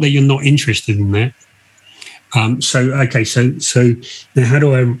it's not that you're not interested in that. So now how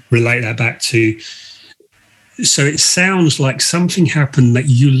do I relate that back to? So it sounds like something happened that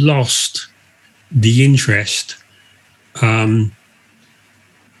you lost the interest, and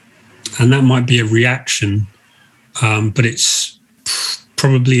that might be a reaction, but it's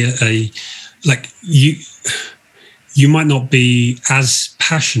probably like you might not be as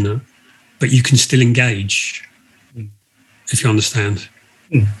passionate, but you can still engage, if you understand.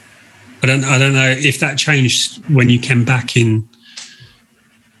 I don't know if that changed when you came back in,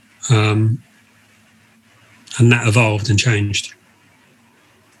 and that evolved and changed.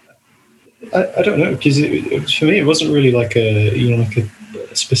 I don't know, because for me it wasn't really like a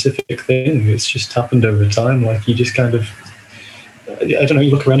specific thing. It's just happened over time. Like you just kind of, I don't know.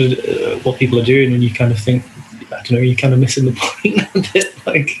 You look around at what people are doing, and you kind of think, I don't know, you're kind of missing the point a bit.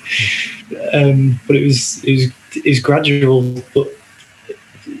 Like, but it was gradual. But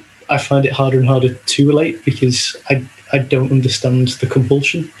I find it harder and harder to relate because I don't understand the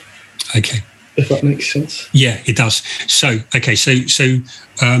compulsion. Okay. If that makes sense. Yeah, it does. So, okay, this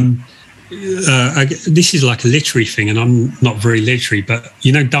is like a literary thing, and I'm not very literary, but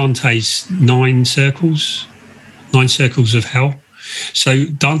you know Dante's 9 circles of hell? So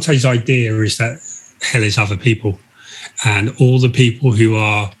Dante's idea is that hell is other people, and all the people who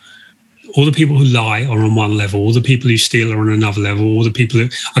lie are on one level, all the people who steal are on another level, all the people who,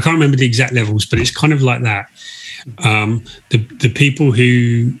 I can't remember the exact levels, but it's kind of like that. The people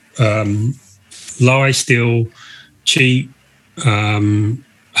who lie, steal, cheat,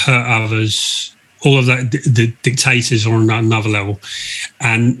 hurt others, all of that, the dictators are on another level.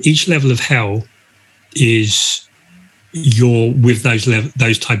 And each level of hell is you're with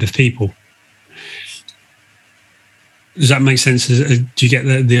those type of people. Does that make sense? Do you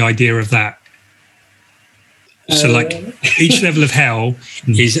get the idea of that? So like each level of hell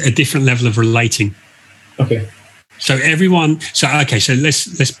is a different level of relating. Okay. So let's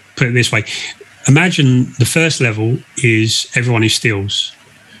put it this way. Imagine the first level is everyone who steals.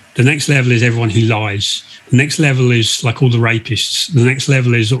 The next level is everyone who lies. The next level is like all the rapists. The next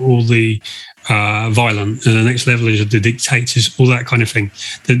level is all the violent. And the next level is the dictators, all that kind of thing,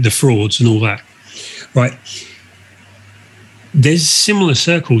 the frauds and all that. Right. There's similar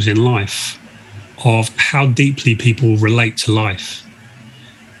circles in life of how deeply people relate to life.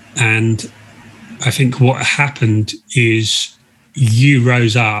 And I think what happened is you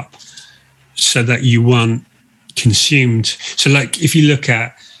rose up so that you weren't consumed. So like if you look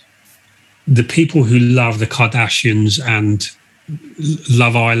at the people who love the Kardashians and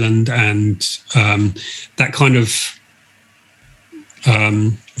Love Island and that kind of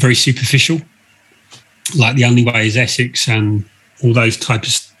very superficial, like The Only Way is Essex and all those type of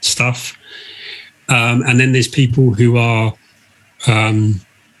stuff. And then there's people who are I'm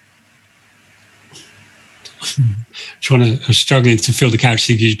struggling to fill the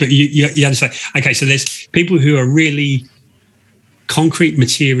characters, but you understand. Okay, so there's people who are really concrete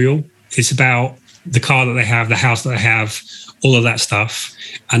material. It's about the car that they have, the house that they have, all of that stuff.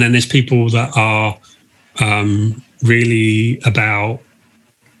 And then there's people that are really about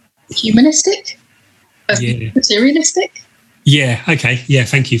humanistic, yeah. Materialistic. Yeah. Okay. Yeah.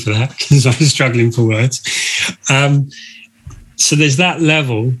 Thank you for that, because I was struggling for words. So there's that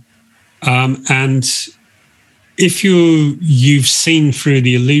level, and if you've seen through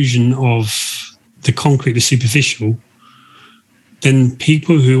the illusion of the concrete, the superficial, then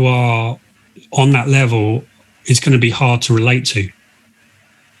people who are on that level, it's going to be hard to relate to.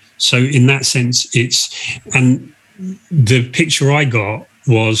 So in that sense, and the picture I got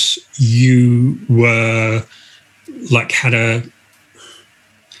was you were like had a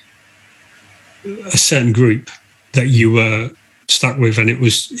certain group that you were stuck with, and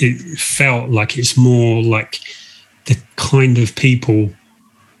it felt like it's more like the kind of people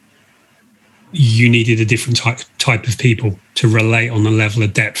you needed, a different type of people to relate on the level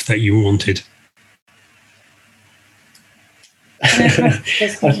of depth that you wanted. I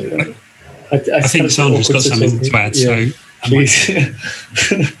think Sandra's got something to add. Yeah. So, Please.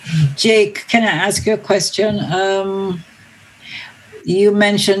 Jake, can I ask you a question? You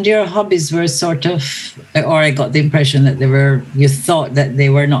mentioned your hobbies were sort of, or I got the impression that you thought that they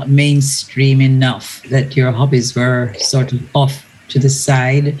were not mainstream enough, that your hobbies were sort of off to the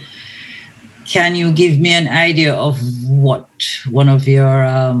side. Can you give me an idea of what one of your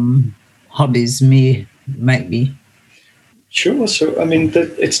hobbies might be? Sure. So, I mean,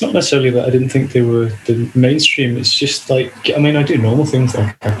 it's not necessarily that I didn't think they were the mainstream. It's just like, I mean, I do normal things,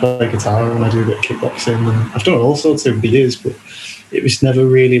 like I play guitar and I do a bit of kickboxing, and I've done all sorts over the years, but it was never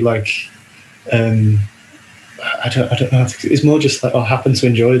really like, I don't know. It's more just like, I happen to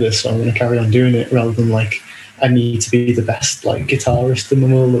enjoy this, so I'm going to carry on doing it, rather than like, I need to be the best like guitarist in the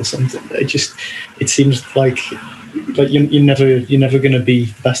world or something. It seems like you're never going to be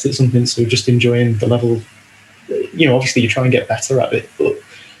the best at something. So just enjoying the level. You know, obviously you try and get better at it, but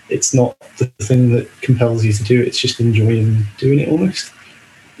it's not the thing that compels you to do it. It's just enjoying doing it almost,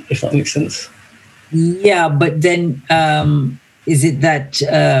 if that makes sense. Yeah, but then is it that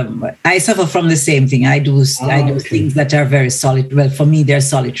I suffer from the same thing? I do things that are very solid. Well, for me, they're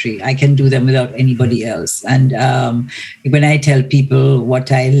solitary. I can do them without anybody else. And when I tell people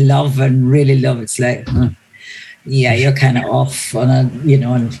what I love and really love, it's like, yeah, you're kind of off on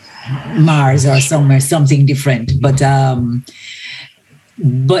on Mars or somewhere, something different. But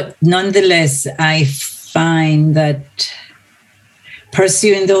nonetheless, I find that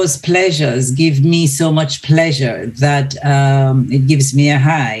pursuing those pleasures give me so much pleasure that it gives me a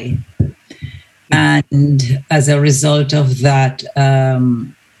high. And as a result of that,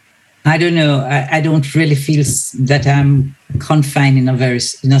 I don't know, I don't really feel that I'm confined in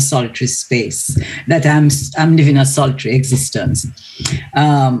a solitary space, that I'm living a solitary existence.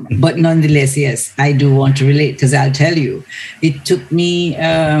 But nonetheless, yes, I do want to relate, because I'll tell you, it took me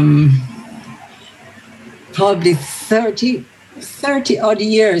probably 30 odd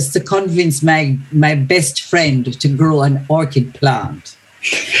years to convince my best friend to grow an orchid plant.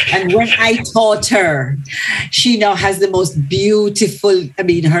 And when I taught her, she now has the most beautiful,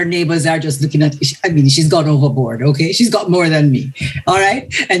 her neighbors are just looking at, she's gone overboard, okay? She's got more than me, all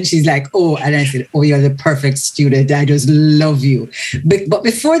right? And she's like, oh, and I said, oh, you're the perfect student. I just love you. But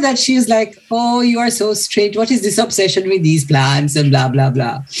before that, she was like, oh, you are so strange. What is this obsession with these plants and blah, blah,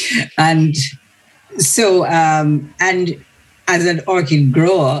 blah. And so, as an orchid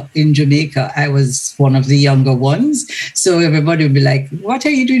grower in Jamaica, I was one of the younger ones. So everybody would be like, what are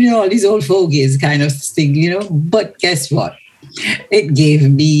you doing, all these old fogies kind of thing, But guess what? It gave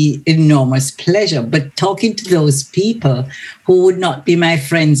me enormous pleasure. But talking to those people who would not be my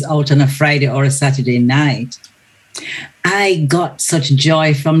friends out on a Friday or a Saturday night, I got such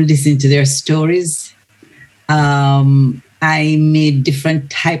joy from listening to their stories. I made different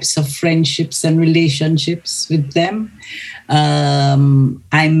types of friendships and relationships with them.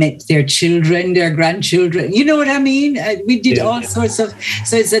 I met their children, their grandchildren. You know what I mean? We did all sorts of...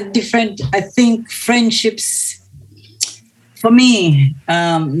 So it's a different... I think friendships, for me,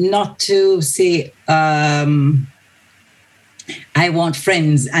 not to say I want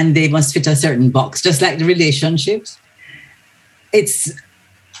friends and they must fit a certain box, just like the relationships. It's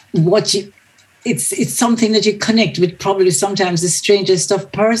what you... It's something that you connect with, probably sometimes the strangest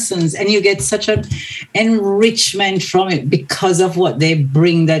of persons, and you get such an enrichment from it because of what they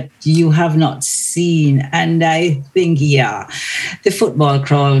bring that you have not seen. And I think, the football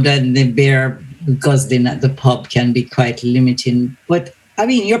crowd and the beer guzzling at the pub can be quite limiting. But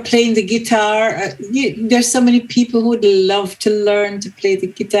you're playing the guitar. There's so many people who would love to learn to play the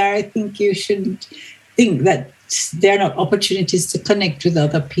guitar. I think you shouldn't think that there are not opportunities to connect with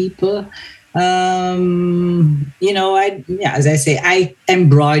other people. As I say, I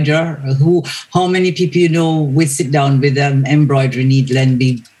embroider. How many people would sit down with an embroidery needle and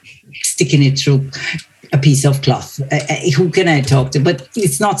be sticking it through a piece of cloth? Who can I talk to? But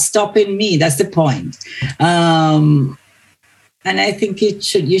it's not stopping me. That's the point. And I think you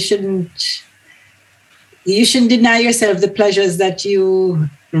shouldn't deny yourself the pleasures that you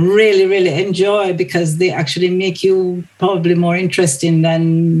really, really enjoy, because they actually make you probably more interesting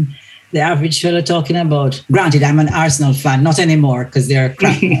than the average fellow talking about. Granted, I'm an Arsenal fan, not anymore because they're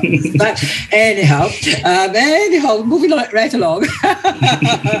crap. But anyhow, moving right along.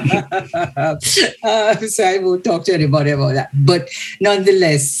 So I won't talk to anybody about that. But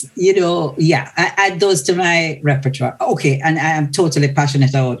nonetheless, I add those to my repertoire. Okay, and I am totally passionate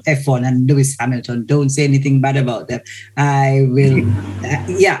about F1 and Lewis Hamilton. Don't say anything bad about them. I will.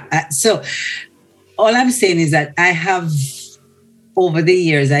 So all I'm saying is that I have over the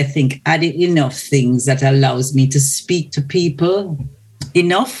years, I think, added enough things that allows me to speak to people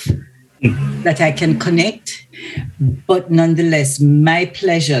enough that I can connect. But nonetheless, my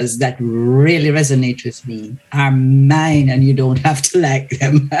pleasures that really resonate with me are mine, and you don't have to like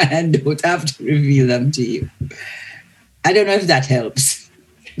them and don't have to reveal them to you. I don't know if that helps.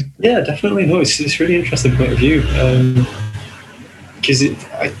 Yeah, definitely. No, it's a really interesting point of view. Because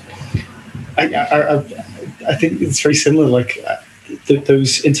I think it's very similar. Like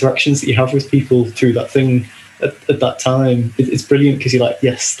those interactions that you have with people through that thing at that time, it's brilliant because you're like,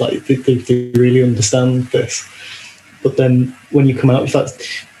 yes, like they really understand this. But then when you come out of that,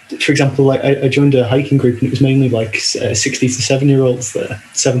 for example, like I joined a hiking group and it was mainly like 60 to 70-year-olds there,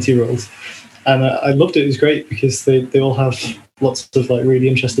 70-year-olds, and I loved it. It was great because they all have lots of like really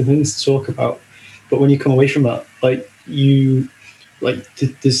interesting things to talk about. But when you come away from that, like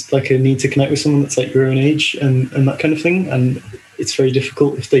there's like a need to connect with someone that's like your own age and that kind of thing, and it's very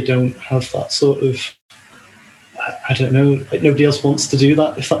difficult if they don't have that sort of, I don't know, like nobody else wants to do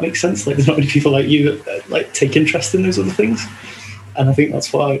that, if that makes sense. Like there's not many people like you that like take interest in those other things, and I think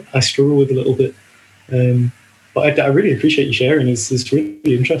that's what I struggle with a little bit. But I really appreciate you sharing. It's really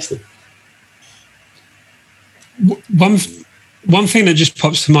interesting. One thing that just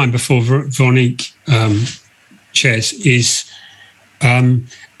pops to mind before Veronique shares is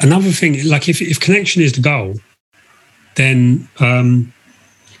another thing. Like if connection is the goal, then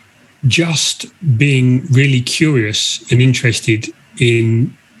just being really curious and interested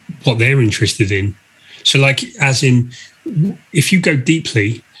in what they're interested in. So like, as in, if you go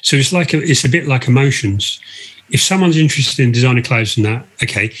deeply, so it's a bit like emotions. If someone's interested in designer clothes and that,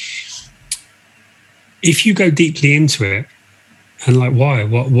 okay. If you go deeply into it and like, why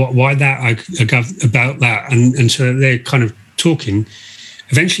that, about that, and so they're kind of talking,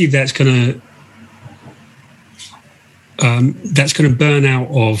 eventually that's going to burn out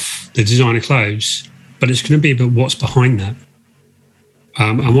of the designer clothes, but it's going to be about what's behind that.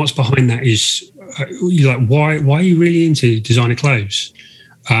 And what's behind that is you're like, why are you really into designer clothes?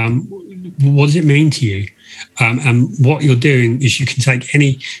 What does it mean to you? And what you're doing is you can take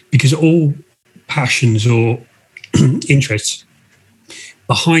because all passions or interests,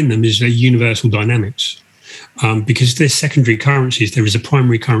 behind them is their universal dynamics. Because there's secondary currencies, there is a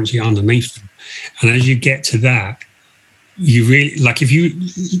primary currency underneath them. And as you get to that, you really, like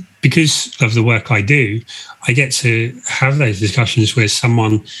because of the work I do, I get to have those discussions where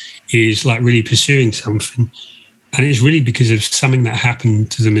someone is like really pursuing something, and it's really because of something that happened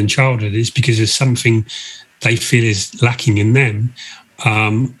to them in childhood. It's because of something they feel is lacking in them.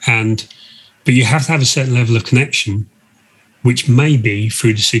 But you have to have a certain level of connection, which may be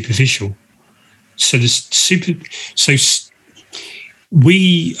through the superficial. So I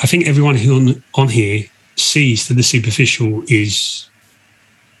think everyone who on here sees that the superficial is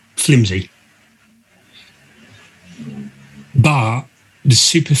flimsy, but the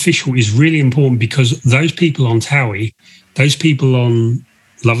superficial is really important because those people on Towie, those people on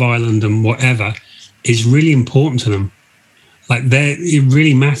Love Island and whatever, is really important to them. Like it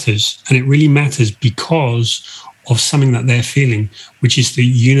really matters, and it really matters because of something that they're feeling, which is the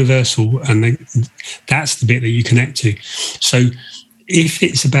universal, and that's the bit that you connect to. So if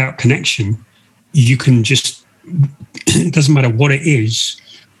it's about connection, you can just, it doesn't matter what it is,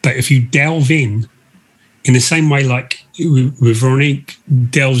 but if you delve in the same way, like with Veronique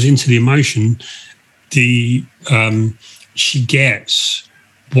delves into the emotion, she gets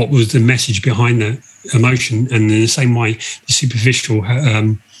what was the message behind the emotion, and in the same way, the superficial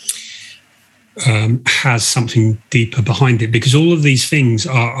has something deeper behind it, because all of these things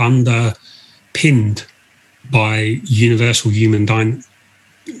are underpinned by universal human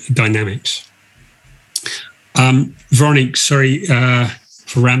dynamics. Veronique, sorry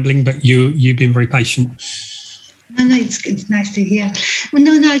for rambling, but you've been very patient. No, it's nice to hear. Well,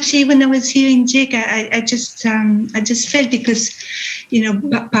 no, actually, when I was hearing Jake, I just felt, because,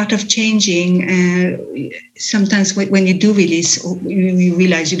 part of changing, sometimes when you do release, you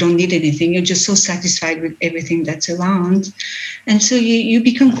realize you don't need anything. You're just so satisfied with everything that's around. And so you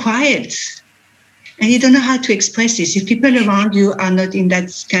become quiet. And you don't know how to express this. If people around you are not in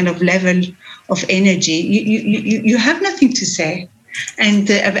that kind of level of energy, you have nothing to say. And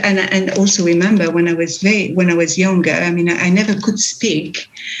also remember when I was younger, I mean, I never could speak.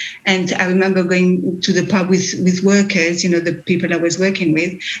 And I remember going to the pub with workers, the people I was working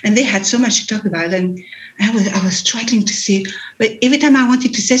with, and they had so much to talk about. And I was struggling to say, but every time I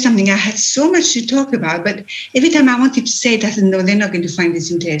wanted to say something, I had so much to talk about. But every time I wanted to say it, I said, no, they're not going to find this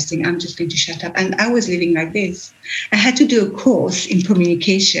interesting. I'm just going to shut up. And I was living like this. I had to do a course in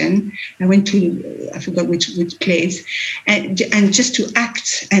communication. I went to, I forgot which place, and just to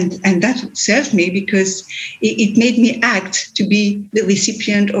act. And that served me because it made me act to be the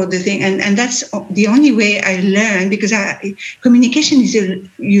recipient or the thing. And that's the only way I learn, because communication is,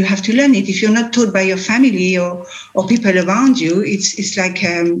 you have to learn it. If you're not taught by your family or people around you, it's like,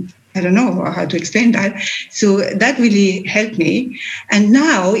 I don't know how to explain that. So that really helped me. And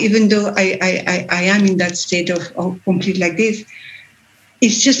now, even though I am in that state of complete like this,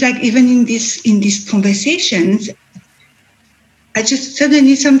 it's just like even in these conversations, I just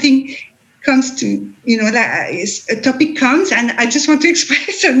suddenly something comes to, a topic comes and I just want to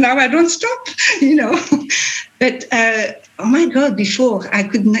express, and now I don't stop, But oh my God, before I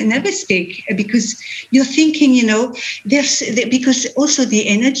could never speak because you're thinking, because also the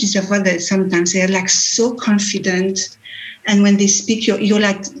energies of others, sometimes they're like so confident. And when they speak, you're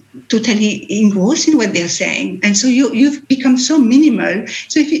like totally engrossed in what they're saying. And so you've become so minimal.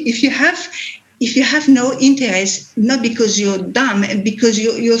 So if you have no interest, not because you're dumb, because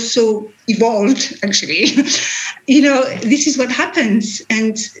you're so evolved, actually, this is what happens.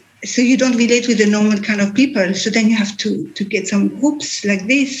 And so you don't relate with the normal kind of people. So then you have to get some groups like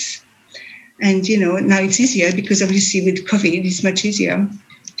this. And, now it's easier because obviously with COVID, it's much easier.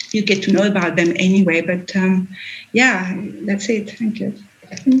 You get to know about them anyway. But yeah, that's it. Thank you.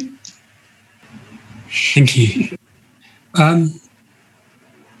 Thank you.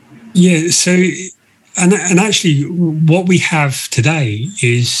 Yeah, so, and actually what we have today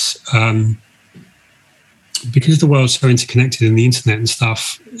is, because the world's so interconnected and the internet and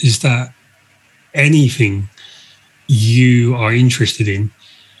stuff, is that anything you are interested in,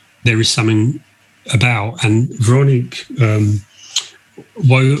 there is something about. And Veronique,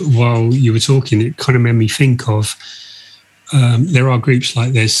 while you were talking, it kind of made me think of, there are groups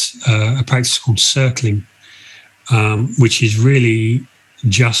like there's a practice called circling, which is really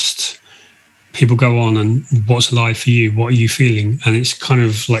just people go on and what's alive for you, what are you feeling? And it's kind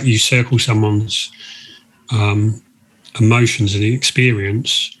of like you circle someone's emotions and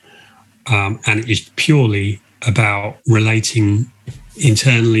experience, and it is purely about relating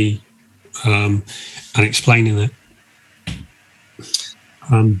internally and explaining it.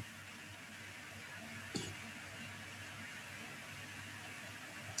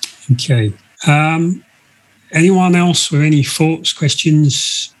 Okay. Anyone else with any thoughts,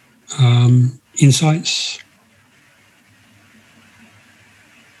 questions, insights?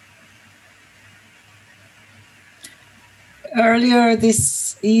 Earlier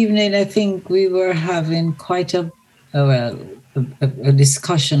this evening, I think we were having quite a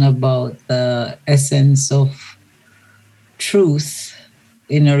discussion about the essence of truth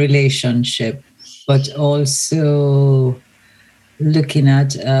in a relationship, but also looking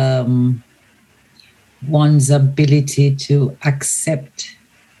at one's ability to accept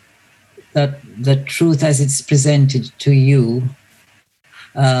that the truth as it's presented to you.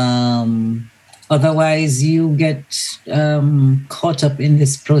 Otherwise, you get caught up in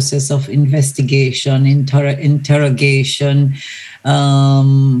this process of investigation, interrogation.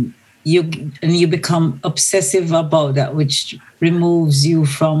 You become obsessive about that, which removes you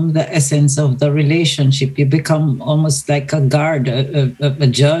from the essence of the relationship. You become almost like a guard, a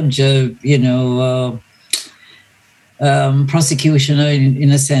judge, prosecutor,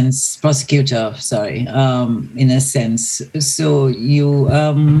 in a sense. So you,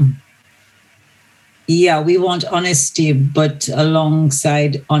 we want honesty, but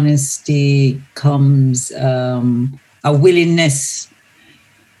alongside honesty comes a willingness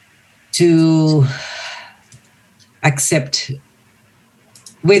to accept,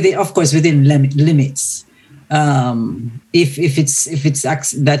 within limits. If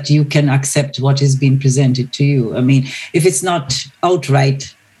it's that you can accept what is being presented to you. I mean, if it's not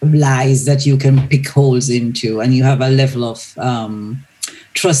outright lies that you can pick holes into, and you have a level of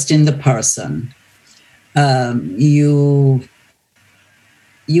trust in the person, you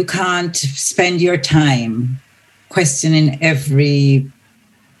can't spend your time questioning every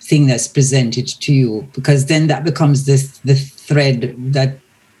thing that's presented to you, because then that becomes the thread that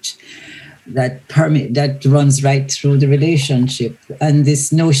runs right through the relationship. And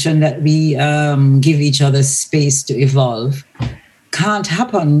this notion that we give each other space to evolve can't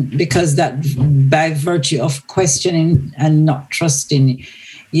happen, because that, by virtue of questioning and not trusting,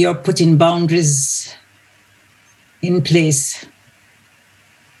 you're putting boundaries in place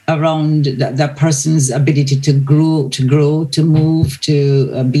around that person's ability to grow, to move,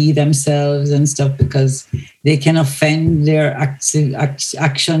 to be themselves and stuff, because they can offend, their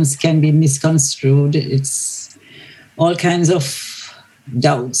actions can be misconstrued. It's all kinds of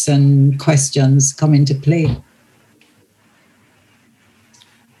doubts and questions come into play.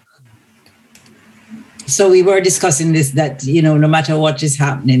 So we were discussing this, that, no matter what is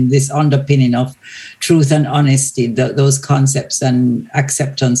happening, this underpinning of truth and honesty, those concepts, and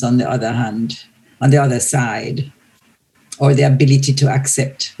acceptance on the other hand, on the other side, or the ability to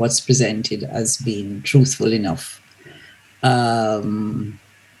accept what's presented as being truthful enough. Those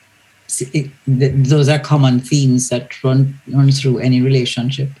are common themes that run through any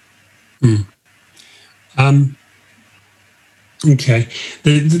relationship. Okay,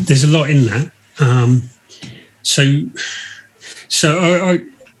 there's a lot in that. So I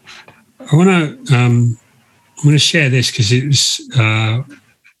want to share this because it was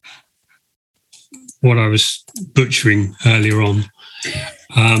what I was butchering earlier on.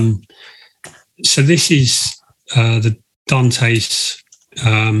 So this is the Dante's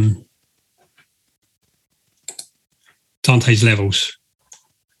levels.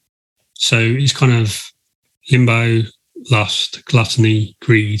 So it's kind of limbo, lust, gluttony,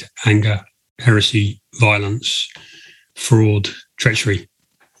 greed, anger, heresy, violence, fraud, treachery.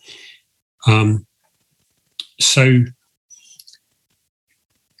 So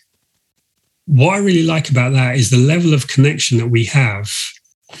what I really like about that is the level of connection that we have.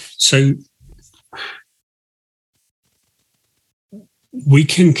 So we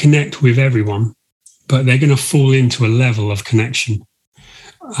can connect with everyone, but they're going to fall into a level of connection.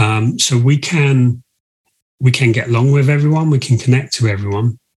 So we can get along with everyone, we can connect to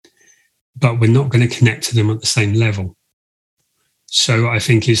everyone, but we're not going to connect to them at the same level. So I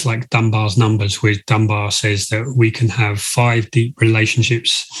think it's like Dunbar's numbers, where Dunbar says that we can have 5 deep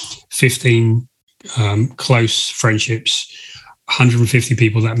relationships, 15 close friendships, 150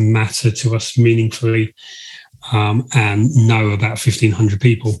 people that matter to us meaningfully, and know about 1,500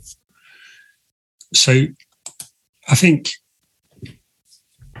 people. So I think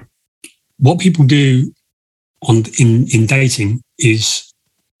what people do in dating is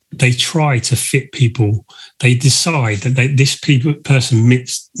they try to fit people. They decide that this person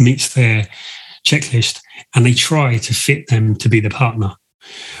meets their checklist, and they try to fit them to be the partner.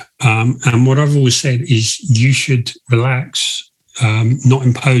 And what I've always said is you should relax, not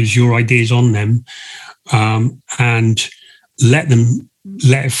impose your ideas on them, and let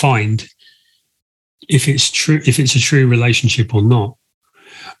it find if it's a true relationship or not.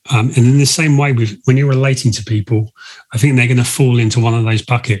 And in the same way, when you're relating to people, I think they're going to fall into one of those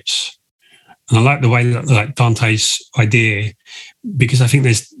buckets. And I like the way that, like Dante's idea, because I think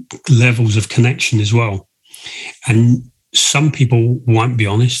there's levels of connection as well. And some people won't be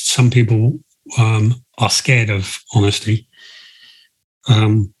honest. Some people are scared of honesty.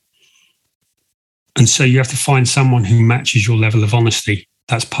 And so you have to find someone who matches your level of honesty.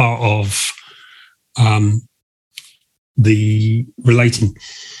 That's part of the relating.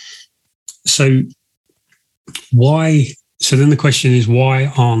 So then the question is, why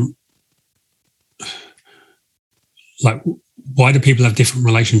do people have different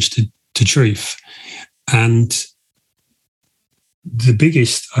relations to truth? And the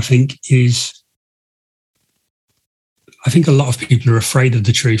biggest, I think a lot of people are afraid of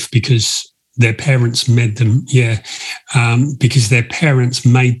the truth because their parents made them, because their parents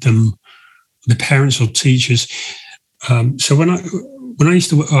made them, the parents or teachers. So when I used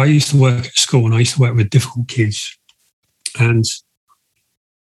to work at school, and I used to work with difficult kids, and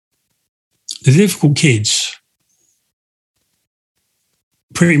the difficult kids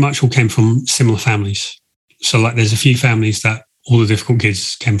pretty much all came from similar families. So like there's a few families that all the difficult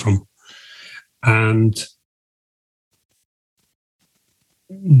kids came from. And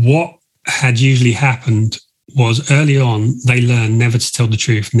what had usually happened was early on, they learned never to tell the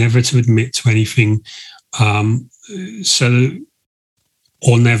truth, never to admit to anything, or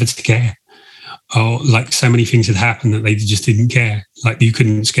never to care. Or like so many things had happened that they just didn't care. Like you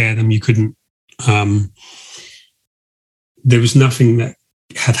couldn't scare them, you couldn't. There was nothing that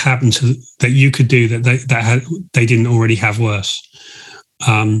had happened that you could do that they didn't already have worse.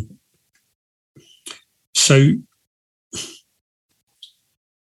 So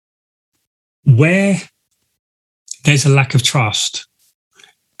where there's a lack of trust,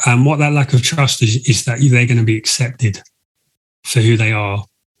 and what that lack of trust is that they're going to be accepted for who they are,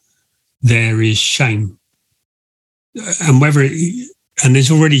 there is shame. And and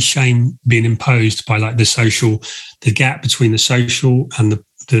there's already shame being imposed by like the gap between the social and the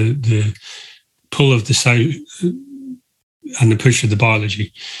pull of the social and the push of the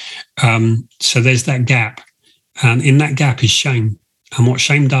biology. So there's that gap, and in that gap is shame. And what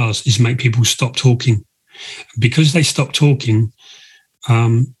shame does is make people stop talking. Because they stop talking,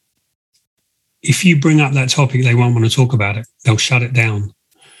 if you bring up that topic, they won't want to talk about it. They'll shut it down.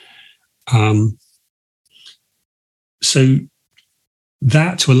 So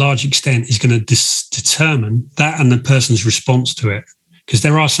that to a large extent is going to determine that and the person's response to it. Because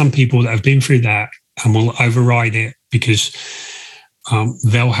there are some people that have been through that and will override it because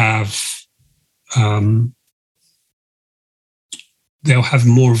they'll have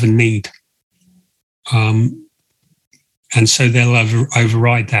more of a need. And so they'll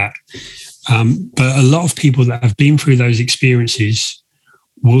override that. But a lot of people that have been through those experiences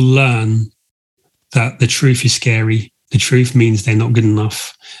will learn that the truth is scary. The truth means they're not good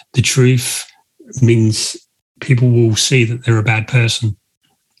enough. The truth means people will see that they're a bad person.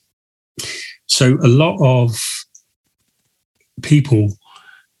 So a lot of people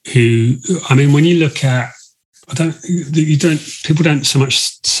who, I mean, when you look at, people don't so much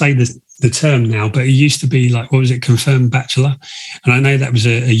say the term now, but it used to be like, what was it, confirmed bachelor? And I know that was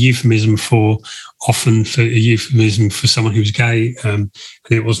a euphemism for someone who was gay, and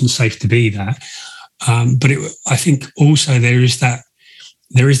it wasn't safe to be that. But I think also there is that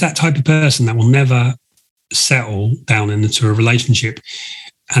type of person that will never settle down into a relationship,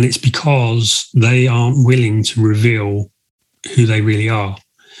 and it's because they aren't willing to reveal who they really are.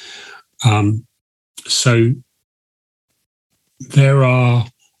 So there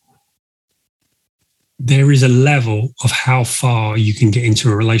is a level of how far you can get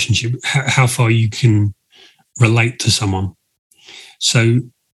into a relationship, how far you can relate to someone. So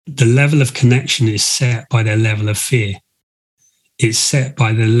the level of connection is set by their level of fear. It's set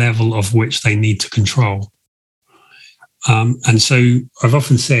by the level of which they need to control. And so I've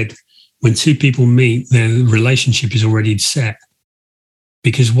often said, when two people meet, their relationship is already set.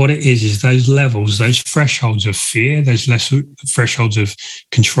 Because what it is those levels, those thresholds of fear, those thresholds of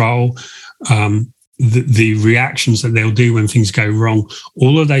control, the reactions that they'll do when things go wrong,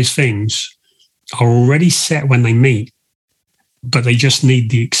 all of those things are already set when they meet, but they just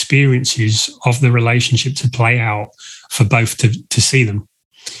need the experiences of the relationship to play out for both to see them.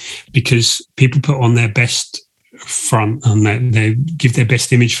 Because people put on their best front and they give their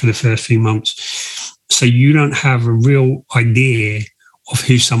best image for the first few months. So you don't have a real idea of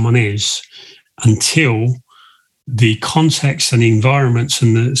who someone is until the context and the environments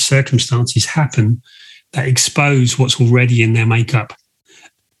and the circumstances happen that expose what's already in their makeup.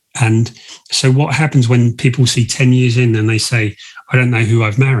 And so what happens when people see 10 years in and they say, I don't know who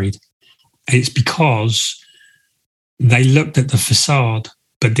I've married? It's because they looked at the facade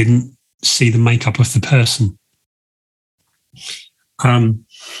but didn't see the makeup of the person.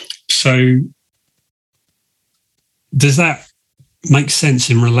 So does that make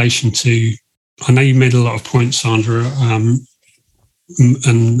sense in relation to, I know you made a lot of points, Sandra, and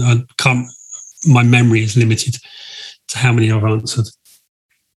my memory is limited to how many I've answered.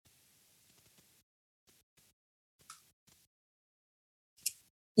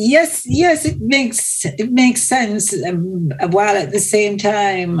 Yes, it makes sense. While at the same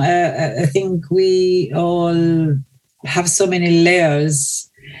time, I think we all have so many layers,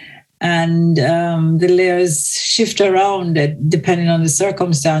 and the layers shift around depending on the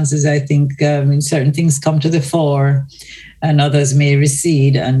circumstances. I think certain things come to the fore and others may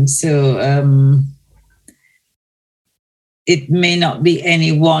recede. And so it may not be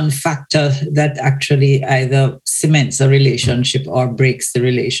any one factor that actually either cements a relationship or breaks the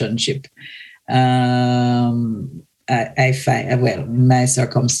relationship. I find, well, in my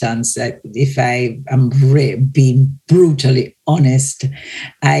circumstance, if I am being brutally honest,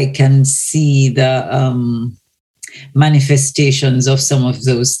 I can see the manifestations of some of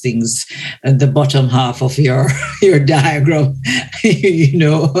those things at the bottom half of your diagram.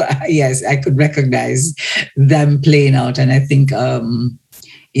 Yes, I could recognize them playing out. And I think,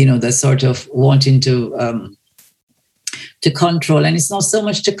 the sort of wanting to control, and it's not so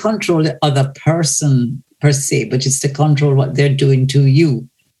much to control the other person per se, but it's to control what they're doing to you.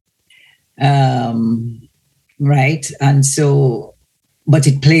 Right? And so, but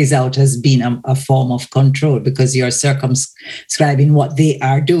it plays out as being a form of control because you're circumscribing what they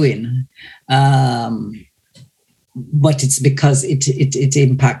are doing. But it's because it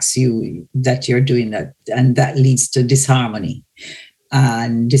impacts you that you're doing that, and that leads to disharmony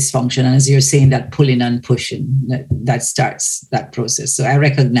and dysfunction. And as you're saying, that pulling and pushing, that starts that process. So I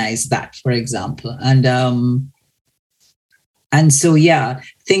recognize that, for example. And so, yeah,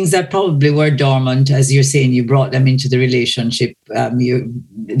 things that probably were dormant, as you're saying, you brought them into the relationship.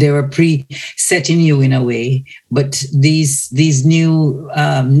 They were preset in you in a way, but these new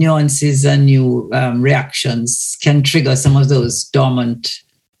nuances and new reactions can trigger some of those dormant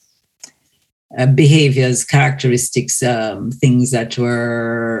behaviors, characteristics, things that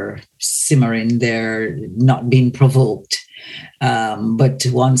were simmering there, not being provoked. But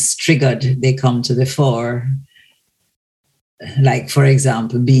once triggered, they come to the fore. like, for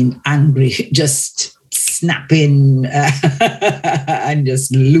example, being angry, just snapping and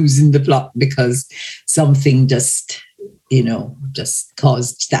just losing the plot because something just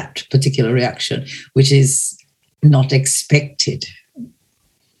caused that particular reaction, which is not expected,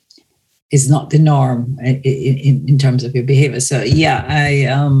 is not the norm in terms of your behavior. So yeah,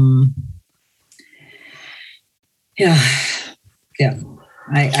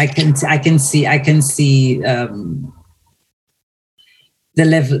 I can see the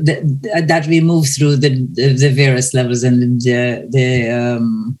level that we move through the various levels and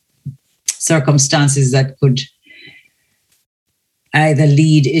the circumstances that could either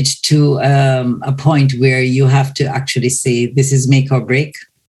lead it to a point where you have to actually say, this is make or break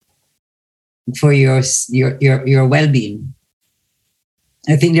for your well-being.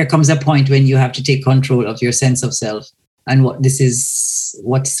 I think there comes a point when you have to take control of your sense of self and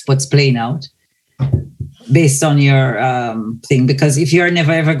what's playing out based on your thing. Because if you're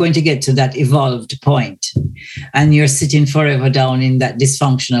never ever going to get to that evolved point and you're sitting forever down in that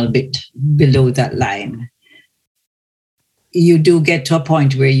dysfunctional bit below that line, you do get to a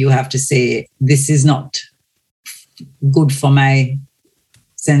point where you have to say, this is not good for my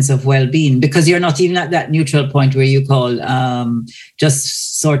sense of well-being, because you're not even at that neutral point where you call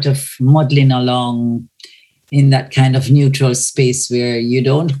just sort of muddling along in that kind of neutral space where you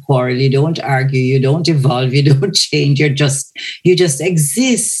don't quarrel, you don't argue, you don't evolve, you don't change, you just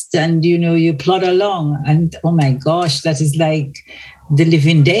exist, and you plod along. And oh my gosh, that is like the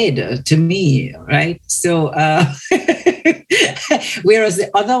living dead to me, right? So whereas the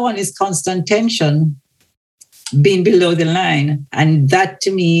other one is constant tension, being below the line. And that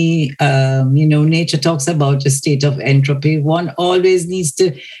to me, nature talks about a state of entropy. One always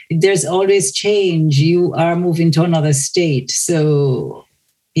there's always change. You are moving to another state. So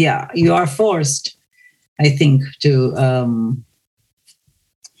yeah, you are forced, I think, to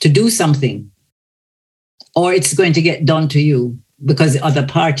do something, or it's going to get done to you because the other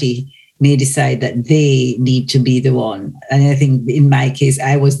party may decide that they need to be the one. And I think in my case,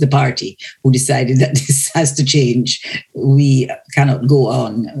 I was the party who decided that this has to change. We cannot go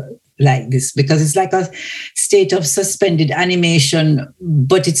on like this, because it's like a state of suspended animation,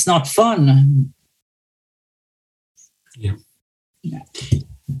 but it's not fun. Yeah.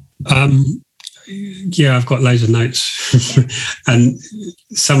 I've got loads of notes and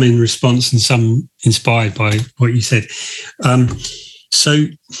some in response and some inspired by what you said. So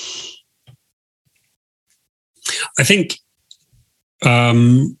I think,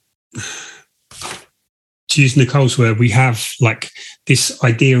 to use Nicole's word, we have like this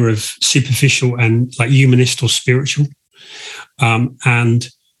idea of superficial and like humanist or spiritual. But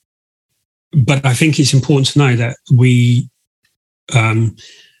I think it's important to know that we,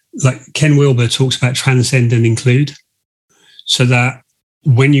 like Ken Wilber talks about transcend and include, so that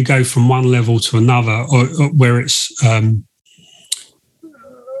when you go from one level to another, or where it's,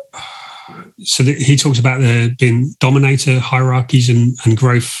 so that he talks about there being dominator hierarchies and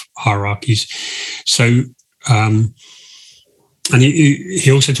growth hierarchies. So, and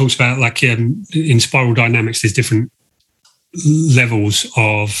he also talks about like in spiral dynamics, there's different levels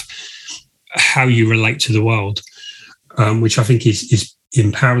of how you relate to the world, which I think is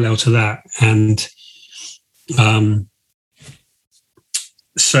in parallel to that. And trying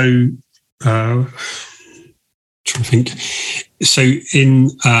to think. So in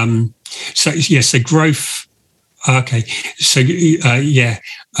so growth. Okay, so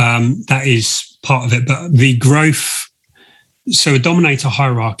that is part of it. But the growth. So a dominator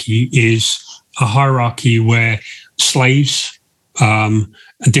hierarchy is a hierarchy where slaves, and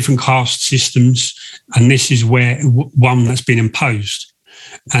different caste systems, and this is where one that's been imposed.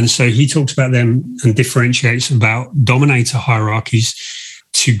 And so he talks about them and differentiates about dominator hierarchies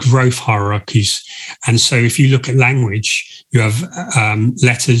to growth hierarchies. And so if you look at language, you have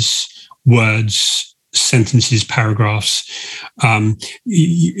letters, words, sentences, paragraphs.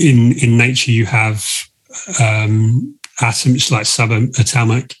 In nature, you have atoms like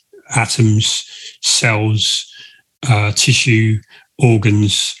subatomic atoms, cells, tissue,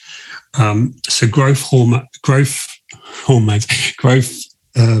 organs. So growth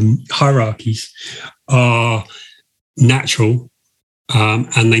hierarchies are natural,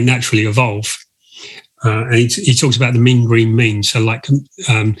 and they naturally evolve. And he talks about the mean green mean. So like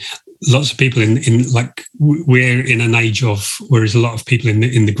lots of people in like we're in an age of, whereas a lot of people in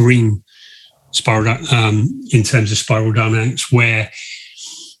the green spiral, in terms of spiral dynamics, where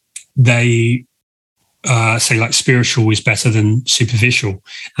they say like spiritual is better than superficial.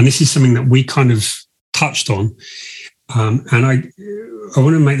 And this is something that we kind of touched on. And I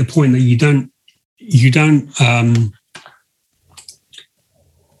want to make the point that you don't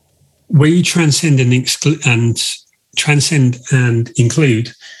where you transcend and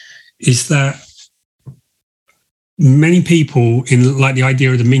include is that many people in like the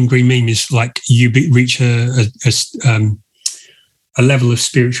idea of the mean green meme is like you reach a level of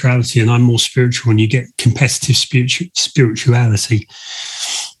spirituality and I'm more spiritual and you get competitive spirituality.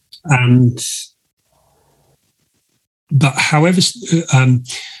 But however,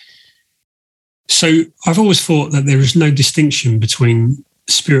 so I've always thought that there is no distinction between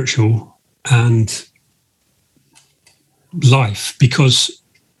spiritual and life, because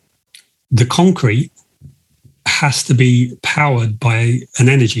the concrete has to be powered by an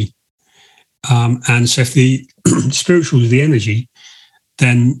energy. And so if the spiritual is the energy,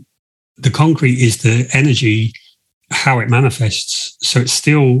 then the concrete is the energy, how it manifests. So it's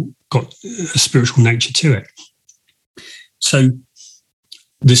still got a spiritual nature to it. So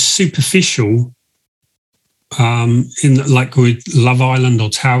the superficial, in like with Love Island or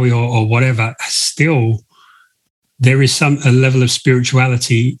Towie or whatever, still there is a level of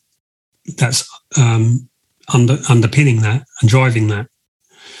spirituality that's underpinning that and driving that.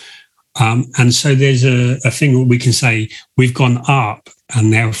 And so there's a thing that we can say, we've gone up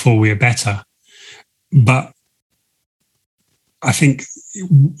and therefore we're better. But I think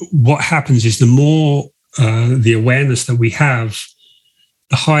what happens is the more the awareness that we have,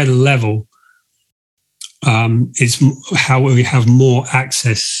 the higher the level, is how we have more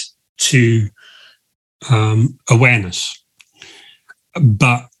access to awareness.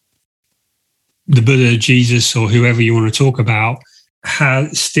 But the Buddha, Jesus, or whoever you want to talk about,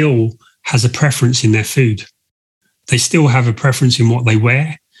 still has a preference in their food. They still have a preference in what they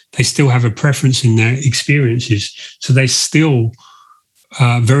wear. They still have a preference in their experiences. So they're still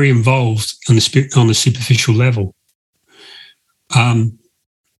very involved on a superficial level.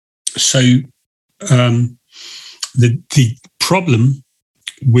 So the problem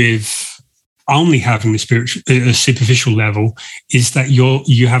with only having a superficial level is that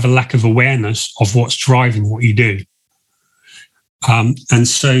you have a lack of awareness of what's driving what you do. And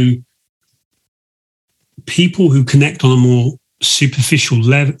so people who connect on a more superficial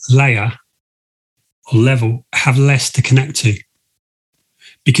layer or level have less to connect to.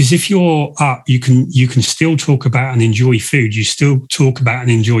 Because if you're up, you can still talk about and enjoy food. You still talk about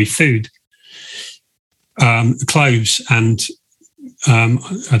and enjoy food, clothes, and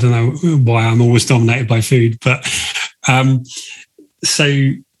I don't know why I'm always dominated by food, but so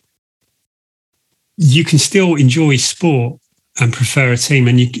you can still enjoy sport and prefer a team,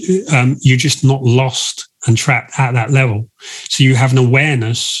 and you're just not lost and trapped at that level. So you have an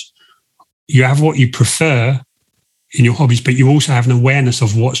awareness, you have what you prefer in your hobbies, but you also have an awareness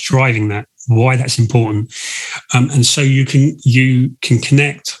of what's driving that, why that's important. And so you can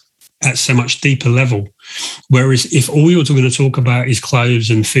connect at so much deeper level. Whereas if all you're going to talk about is clothes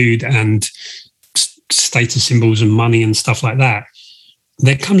and food and status symbols and money and stuff like that,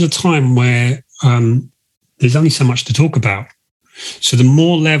 there comes a time where there's only so much to talk about. So the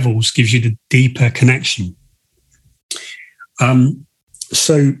more levels gives you the deeper connection.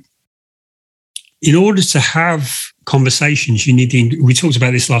 So in order to have conversations, you need we talked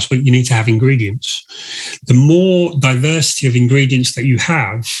about this last week, you need to have ingredients. The more diversity of ingredients that you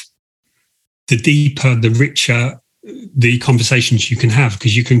have, the deeper, the richer the conversations you can have,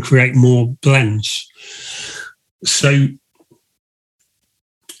 because you can create more blends. So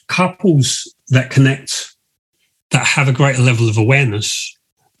couples that connect, that have a greater level of awareness,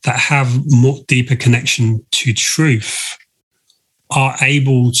 that have more deeper connection to truth, are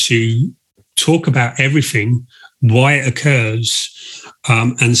able to talk about everything, why it occurs,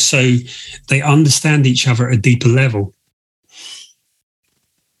 and so they understand each other at a deeper level.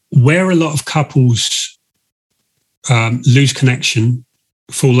 Where a lot of couples lose connection,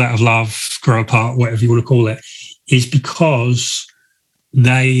 fall out of love, grow apart, whatever you want to call it, is because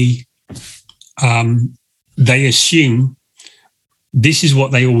they assume this is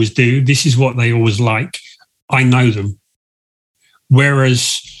what they always do, this is what they always like, I know them.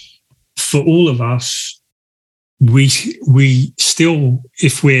 Whereas for all of us, we still,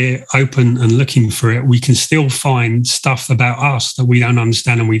 if we're open and looking for it, we can still find stuff about us that we don't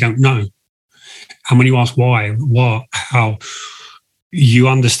understand and we don't know. And when you ask why, what, how, you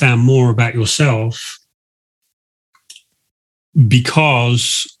understand more about yourself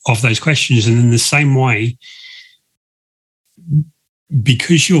because of those questions. And in the same way,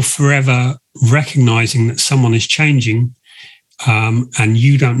 because you're forever recognizing that someone is changing, and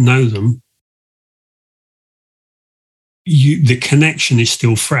you don't know them, the connection is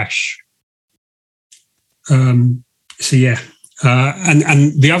still fresh. So yeah,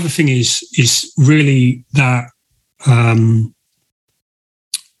 and the other thing is really that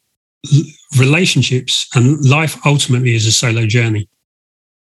relationships and life ultimately is a solo journey.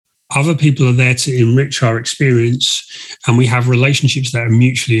 Other people are there to enrich our experience, and we have relationships that are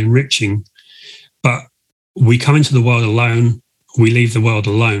mutually enriching. But we come into the world alone, we leave the world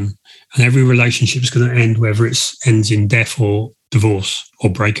alone, and every relationship is going to end, whether it ends in death or divorce or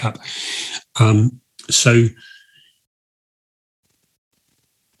breakup. So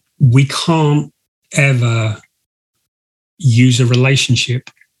we can't ever use a relationship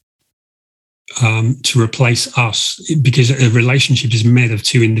to replace us, because a relationship is made of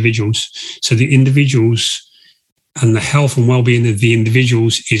two individuals. So the individuals and the health and well-being of the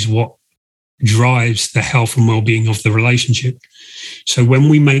individuals is what drives the health and well-being of the relationship. So when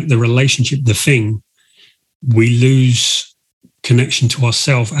we make the relationship the thing, we lose connection to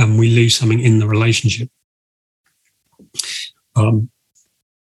ourselves and we lose something in the relationship. And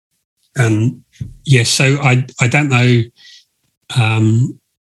yeah, so I don't know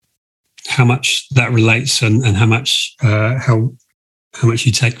how much that relates and how much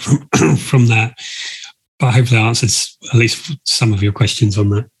you take from that, but hopefully I answered at least some of your questions on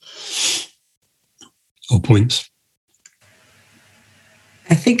that or points.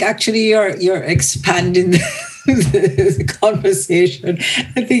 I think actually you're expanding the conversation.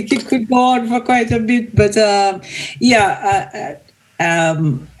 I think it could go on for quite a bit, but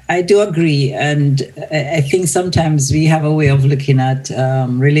I do agree. And I think sometimes we have a way of looking at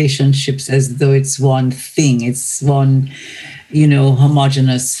relationships as though it's one thing. It's one,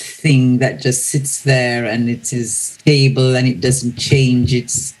 homogeneous thing that just sits there and it is stable and it doesn't change.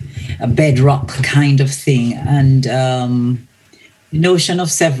 It's a bedrock kind of thing. And the notion of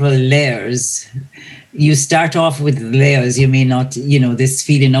several layers, you start off with layers. You may not, this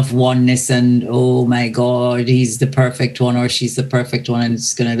feeling of oneness and, oh my God, he's the perfect one or she's the perfect one, and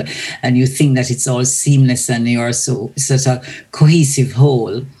and you think that it's all seamless and you're such a cohesive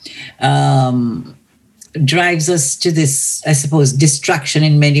whole. Drives us to this, I suppose, distraction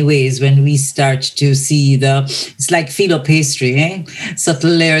in many ways when we start to see it's like phyllo pastry,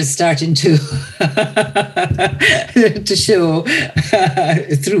 subtle layers starting to to show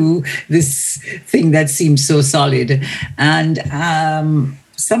through this thing that seems so solid. And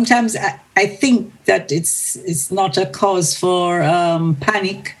sometimes I think that it's not a cause for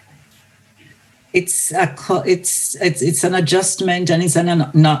panic. It's an adjustment, and it's an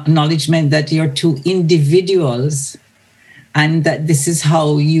acknowledgement that you're two individuals, and that this is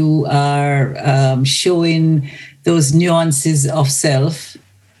how you are showing those nuances of self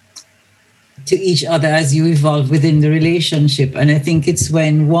to each other as you evolve within the relationship. And I think it's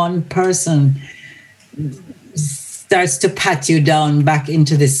when one person starts to pat you down back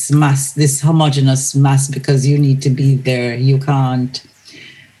into this mass, this homogeneous mass, because you need to be there. You can't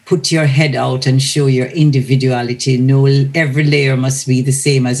put your head out and show your individuality. No, every layer must be the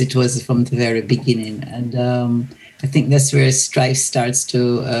same as it was from the very beginning. And I think that's where strife starts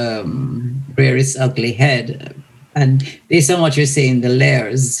to rear its ugly head. And based on what you're saying, the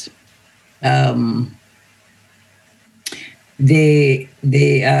layers, they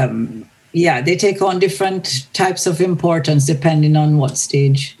take on different types of importance depending on what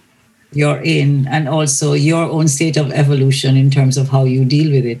stage you're in, and also your own state of evolution in terms of how you deal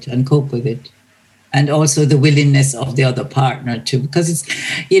with it and cope with it, and also the willingness of the other partner too. Because it's,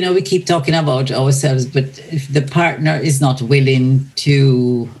 we keep talking about ourselves, but if the partner is not willing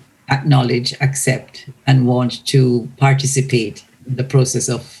to acknowledge, accept, and want to participate in the process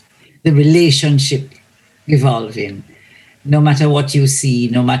of the relationship evolving, no matter what you see,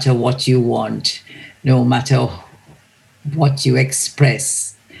 no matter what you want, no matter what you express,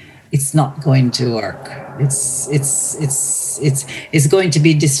 it's not going to work. It's going to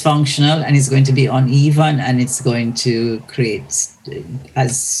be dysfunctional, and it's going to be uneven, and it's going to create,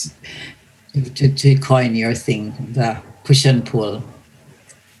 as to coin your thing, the push and pull.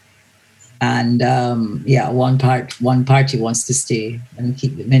 And one party wants to stay and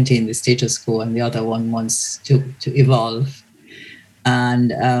maintain the status quo, and the other one wants to evolve.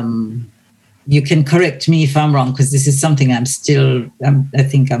 And you can correct me if I'm wrong, because this is something I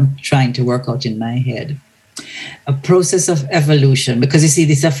think I'm trying to work out in my head. A process of evolution, because you see,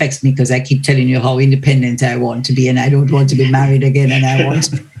 this affects me because I keep telling you how independent I want to be, and I don't want to be married again, and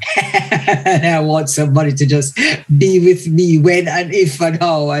I want somebody to just be with me when and if and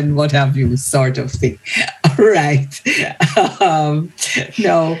how and what have you, sort of thing. All right.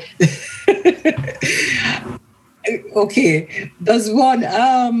 No. Okay. There's one.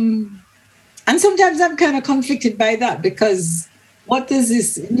 And sometimes I'm kind of conflicted by that, because what does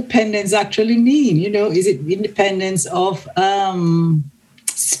this independence actually mean? Is it independence of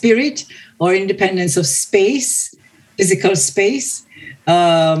spirit, or independence of space, physical space?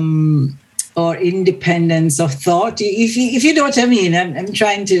 or independence of thought. If you know what I mean, I'm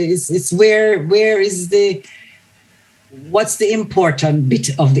trying to. It's where is the. What's the important bit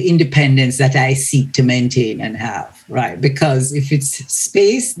of the independence that I seek to maintain and have, right? Because if it's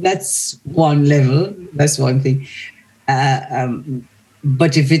space, that's one level, that's one thing.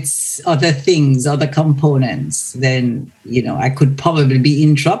 But if it's other things, other components, then, I could probably be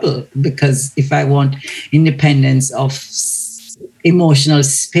in trouble, because if I want independence of emotional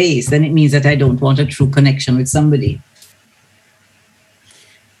space, then it means that I don't want a true connection with somebody.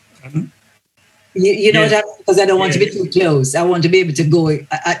 You know that, because I don't want to be too close. I want to be able to go.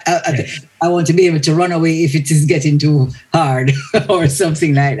 I want to be able to run away if it is getting too hard or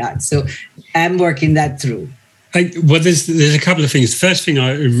something like that. So I'm working that through. There's a couple of things. The first thing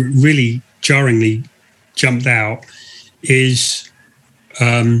I really jarringly jumped out is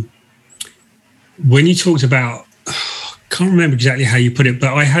when you talked about, I can't remember exactly how you put it,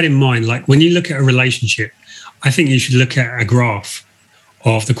 but I had in mind, like, when you look at a relationship, I think you should look at a graph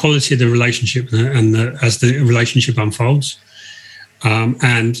of the quality of the relationship and as the relationship unfolds.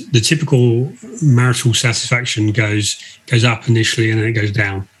 And the typical marital satisfaction goes up initially and then it goes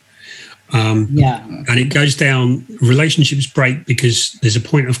down. And it goes down, relationships break because there's a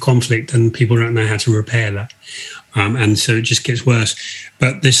point of conflict and people don't know how to repair that. And so it just gets worse.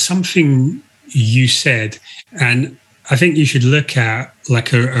 But there's something you said, and I think you should look at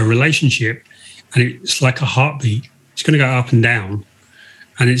like a relationship, and it's like a heartbeat. It's going to go up and down.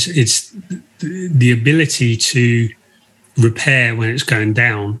 And it's the ability to repair when it's going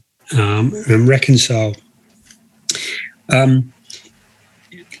down, and reconcile. On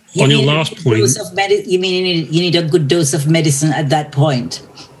your last point, you mean you need a good dose of medicine at that point?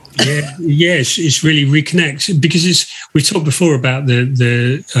 Yes, it's really reconnect, because we talked before about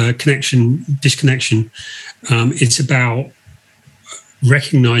the connection, disconnection. It's about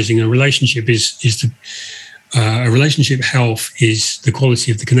recognizing a relationship a relationship health is the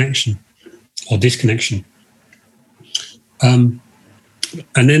quality of the connection or disconnection. And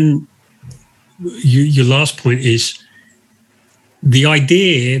then your last point is the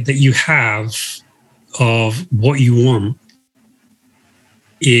idea that you have of what you want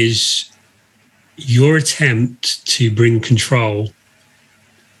is your attempt to bring control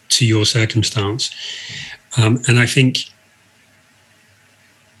to your circumstance. And I think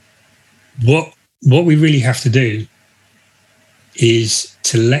what we really have to do is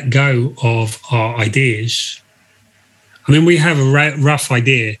to let go of our ideas. I mean, we have a rough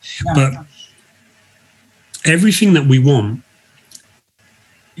idea, but everything that we want,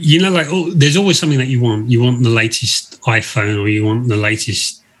 there's always something that you want. You want the latest iPhone, or you want the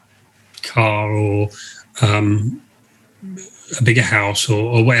latest car, or a bigger house,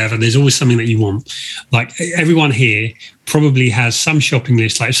 or whatever. There's always something that you want. Like, everyone here probably has some shopping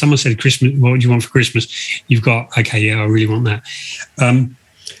list. Like, if someone said, Christmas, what do you want for Christmas? You've got, okay, yeah, I really want that.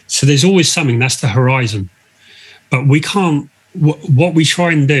 So there's always something. That's the horizon. But we can't, what we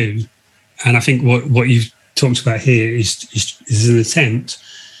try and do, and I think what you've talked about here is an attempt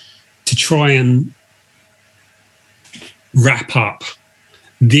to try and wrap up,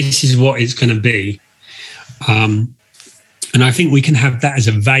 this is what it's going to be. And I think we can have that as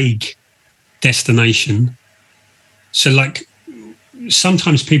a vague destination. So, like,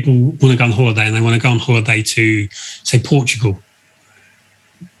 sometimes people want to go on holiday, and they want to go on holiday to, say, Portugal.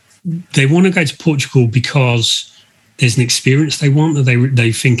 They want to go to Portugal because there's an experience they want, that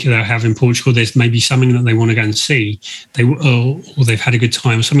they think they'll have in Portugal. There's maybe something that they want to go and see, or they've had a good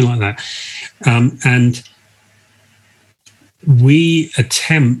time, or something like that. And we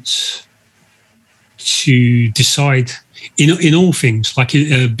attempt to decide in all things, like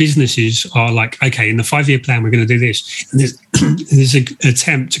businesses are like, okay, in the 5-year plan, we're going to do this. And there's an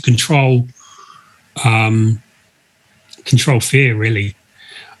attempt to control fear, really.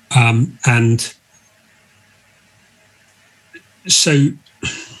 And so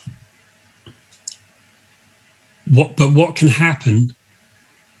what can happen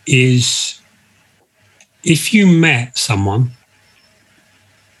is, if you met someone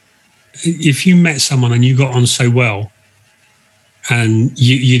and you got on so well, and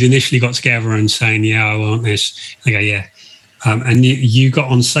you'd initially got together and saying, yeah, I want this. They go, yeah. And you got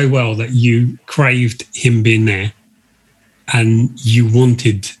on so well that you craved him being there, and you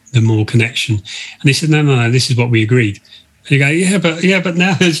wanted the more connection. And they said, no, this is what we agreed. And you go, yeah, but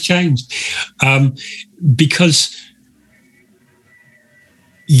now it's changed. Because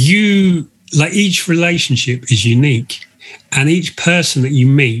each relationship is unique, and each person that you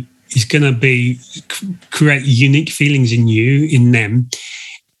meet is going to create unique feelings in them.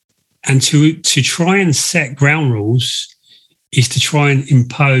 And to try and set ground rules is to try and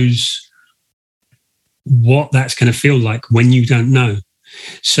impose what that's going to feel like when you don't know.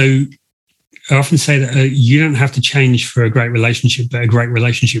 So I often say that you don't have to change for a great relationship, but a great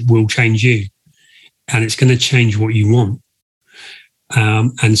relationship will change you, and it's going to change what you want.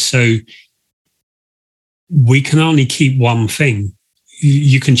 And so we can only keep one thing.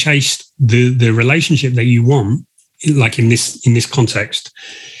 You can chase the relationship that you want, like in this context,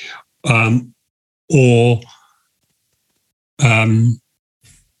 or I've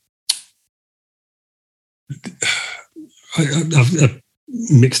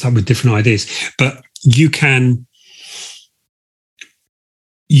mixed up with different ideas, but you can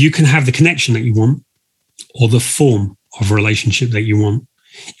have the connection that you want or the form of relationship that you want.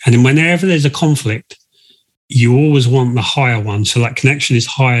 And then whenever there's a conflict, you always want the higher one. So like connection is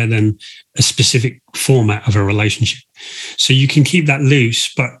higher than a specific format of a relationship. So you can keep that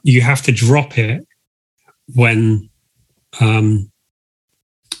loose, but you have to drop it when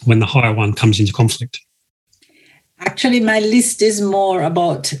the higher one comes into conflict. Actually, my list is more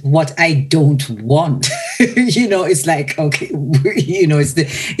about what I don't want. It's like, okay,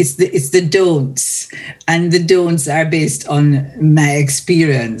 it's the don'ts, and the don'ts are based on my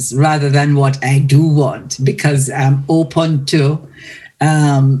experience rather than what I do want, because I'm open to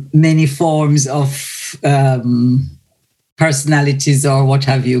many forms of personalities or what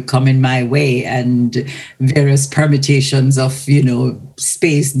have you coming my way, and various permutations of,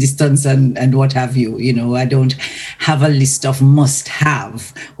 space, distance, and what have you. I don't have a list of must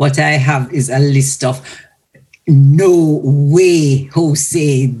have. What I have is a list of no way,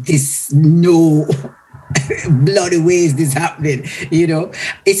 Jose, this no bloody way is this happening.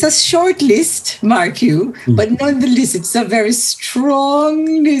 It's a short list, mark you, but nonetheless, it's a very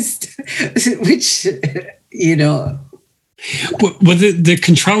strong list, which, Well, the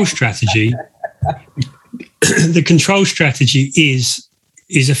control strategy,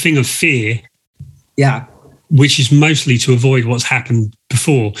 is a thing of fear. Yeah. Which is mostly to avoid what's happened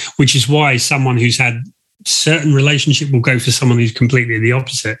before, which is why someone who's had certain relationship will go for someone who's completely the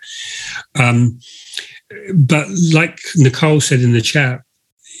opposite. But like Nicole said in the chat,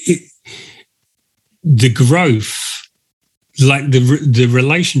 the growth, like the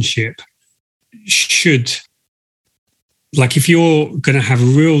relationship should, like if you're going to have a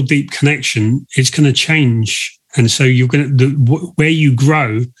real deep connection, it's going to change. And so you're going to, where you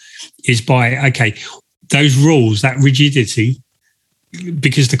grow is by, okay, those rules, that rigidity,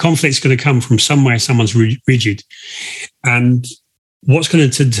 because the conflict's going to come from somewhere someone's rigid. And what's going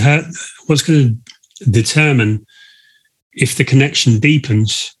to determine if the connection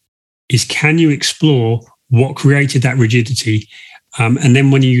deepens is, can you explore what created that rigidity? And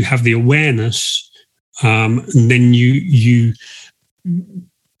then when you have the awareness, then you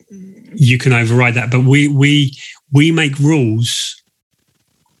can override that. But we make rules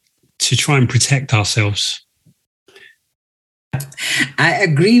to try and protect ourselves. I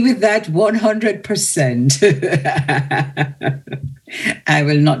agree with that 100%. I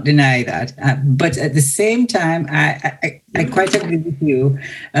will not deny that. But at the same time, I quite agree with you.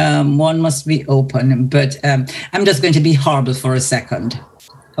 One must be open. But I'm just going to be horrible for a second.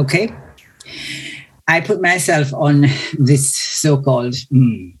 Okay? I put myself on this so-called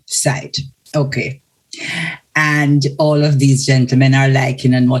site. Okay. And all of these gentlemen are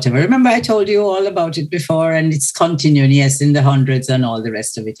liking and whatever. Remember, I told you all about it before, and it's continuing, yes, in the hundreds and all the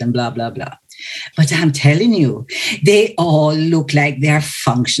rest of it and blah, blah, blah. But I'm telling you, they all look like they're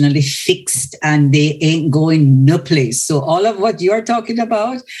functionally fixed and they ain't going no place. So all of what you're talking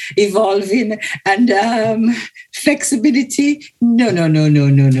about, evolving and flexibility,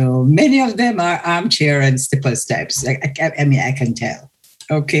 no. Many of them are armchair and slippers types. I mean, I can tell.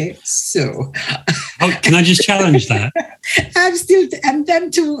 Okay, so. Oh, can I just challenge that? I'm them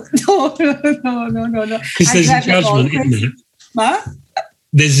too. No. Because there's a judgment in that. Huh?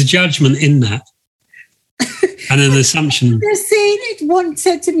 There's a judgment in that. And an assumption. You're saying it. One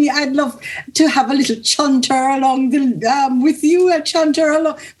said to me, I'd love to have a little chunter along with you, a chunter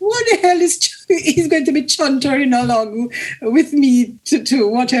along. What the hell is he's going to be chuntering along with me to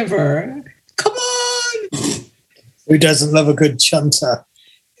whatever? Come on. Who doesn't love a good chunter?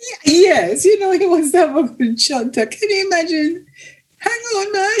 Yes, he wants to have a good chunter. Can you imagine? Hang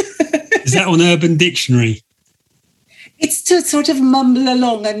on, man. Is that on Urban Dictionary? It's to sort of mumble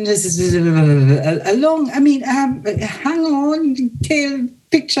along and along. I mean, hang on,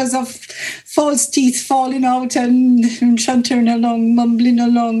 pictures of false teeth falling out and chuntering along, mumbling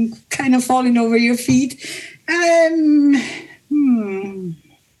along, kind of falling over your feet.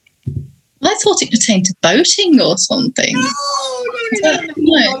 I thought it pertained to boating or something. No.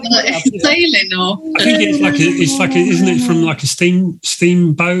 Sailing or I think isn't it from like a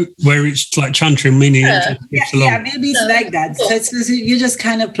steamboat where it's like chuntering, meaning it just along. Yeah, maybe it's like that. So you're just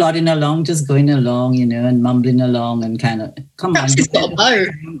kind of plodding along, just going along, and mumbling along and kind of come perhaps on. He's got a boat.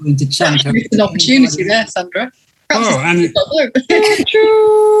 I'm going to chunter. It's an opportunity there, Sandra. And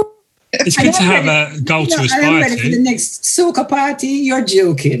it's good to have a goal to aspire I'm ready for the to. next soca party. You're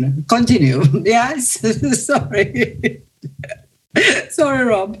joking. Continue. Yes. Sorry. Sorry,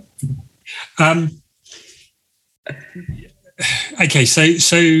 Rob. Okay, so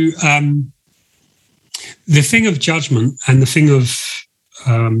the thing of judgment and the thing of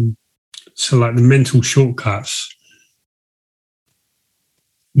like the mental shortcuts,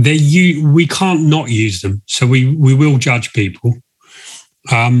 we can't not use them. So we will judge people,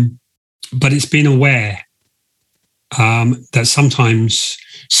 but it's being aware that sometimes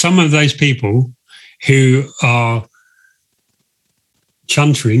some of those people who are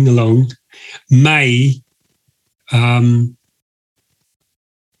chuntering along may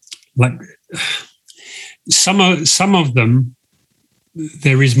like some of them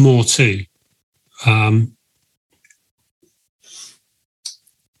there is more to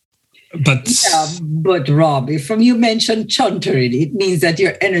but Rob, if from you mentioned chuntering, it means that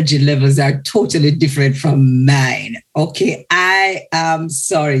your energy levels are totally different from mine. Okay, I am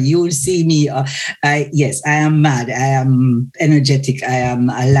sorry. You'll see me. Yes, I am mad. I am energetic. I am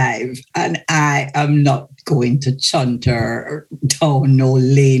alive, and I am not going to chunter down no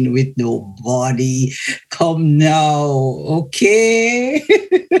lane with nobody. Come now, okay?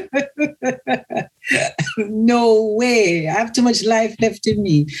 No way. I have too much life left in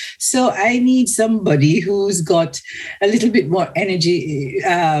me. So I need somebody who's got a little bit more energy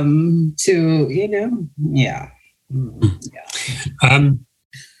to, yeah.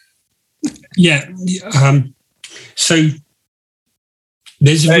 So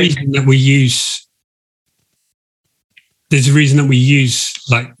there's a reason that we use. There's a reason that we use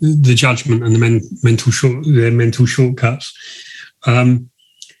like the judgment and the mental shortcuts.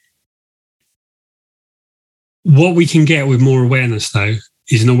 What we can get with more awareness, though,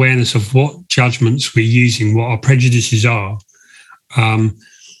 is an awareness of what judgments we're using, what our prejudices are, and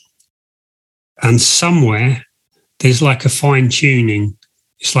somewhere there's like a fine tuning.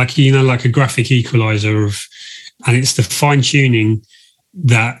 It's like like a graphic equalizer and it's the fine tuning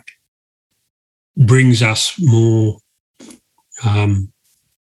that brings us more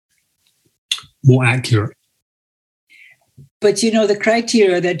accurate. But the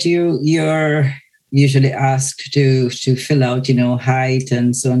criteria that you're usually asked to fill out, height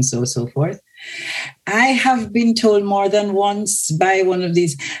and so on and so forth. I have been told more than once by one of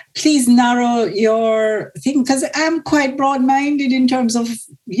these, please narrow your thing, because I'm quite broad-minded in terms of,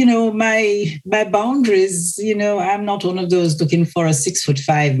 my boundaries. I'm not one of those looking for a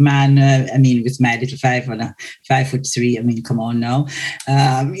 6'5" man. With my little 5 and a 5'3". Come on now,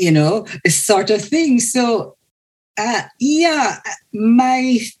 this sort of thing. So,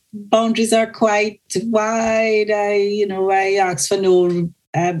 my boundaries are quite wide. I ask for no.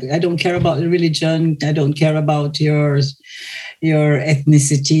 I don't care about the religion. I don't care about your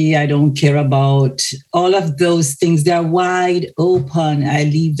ethnicity. I don't care about all of those things. They're wide open. I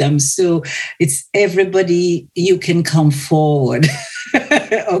leave them. So it's everybody, you can come forward.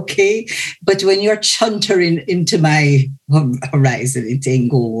 Okay. But when you're chuntering into my horizon, it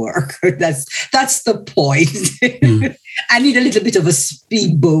ain't gonna work. That's the point. I need a little bit of a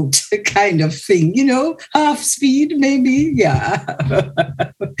speedboat kind of thing, half speed maybe. Yeah.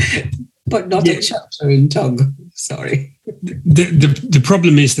 But not a chuntering tug. Sorry. The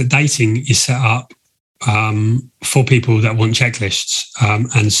problem is that dating is set up for people that want checklists.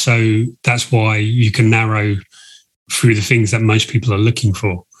 And so that's why you can narrow through the things that most people are looking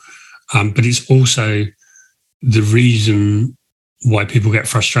for. But it's also the reason why people get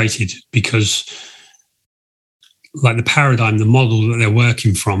frustrated, because like the paradigm, the model that they're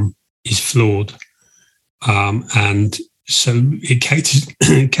working from is flawed. And so it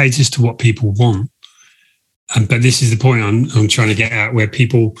caters to what people want. But this is the point I'm trying to get at, where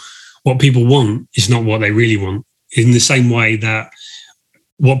what people want is not what they really want. In the same way that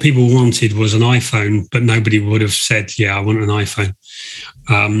what people wanted was an iPhone, but nobody would have said, yeah, I want an iPhone.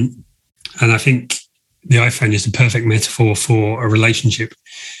 And I think the iPhone is the perfect metaphor for a relationship,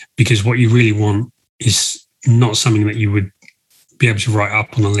 because what you really want is not something that you would be able to write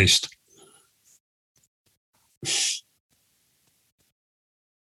up on a list.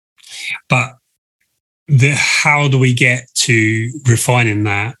 But how do we get to refining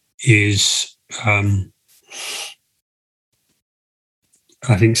that is, I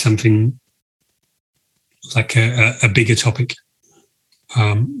think, something like a bigger topic.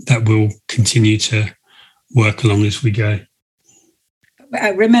 that we'll continue to work along as we go.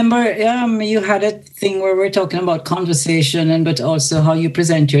 I remember you had a thing where we're talking about conversation, but also how you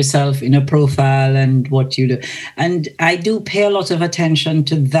present yourself in a profile and what you do. And I do pay a lot of attention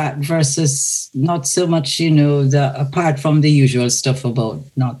to that versus not so much, apart from the usual stuff about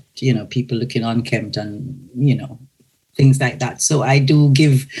not, people looking unkempt and, things like that. So I do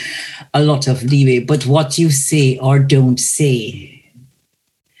give a lot of leeway. But what you say or don't say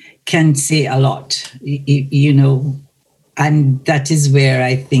can say a lot, And that is where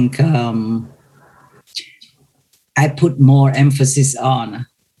I think I put more emphasis on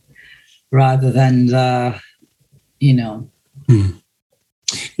rather than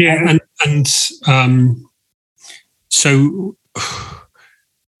Yeah, and so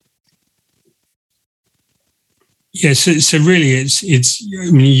yeah, so really, it's.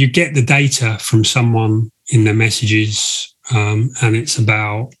 I mean, you get the data from someone in their messages, and it's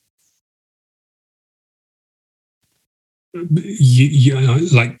about.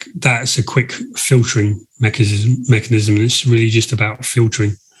 Like that's a quick filtering mechanism. It's really just about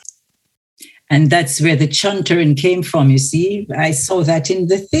filtering. And that's where the chuntering came from, you see. I saw that in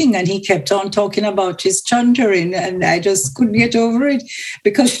the thing, and he kept on talking about his chuntering, and I just couldn't get over it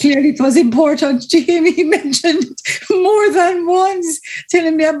because clearly it was important to him. He mentioned it more than once,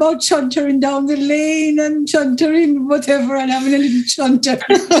 telling me about chuntering down the lane and chuntering whatever, and having a little chunter.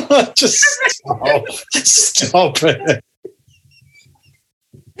 Just stop it.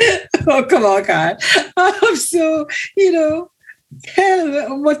 Oh, come on, God. I'm so,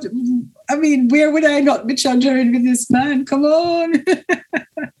 hell, what, I mean, where would I not be chuntering with this man? Come on.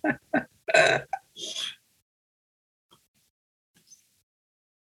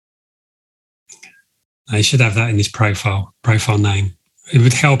 I should have that in his profile name. It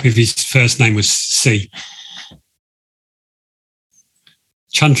would help if his first name was C.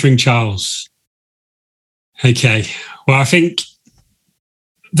 Chuntering Charles. Okay. Well, I think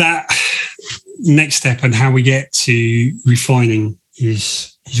that next step and how we get to refining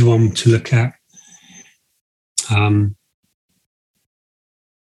is one to look at in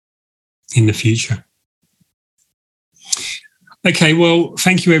the future. Okay, well,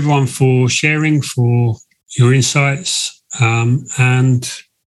 thank you everyone for sharing, for your insights, and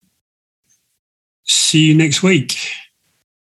see you next week.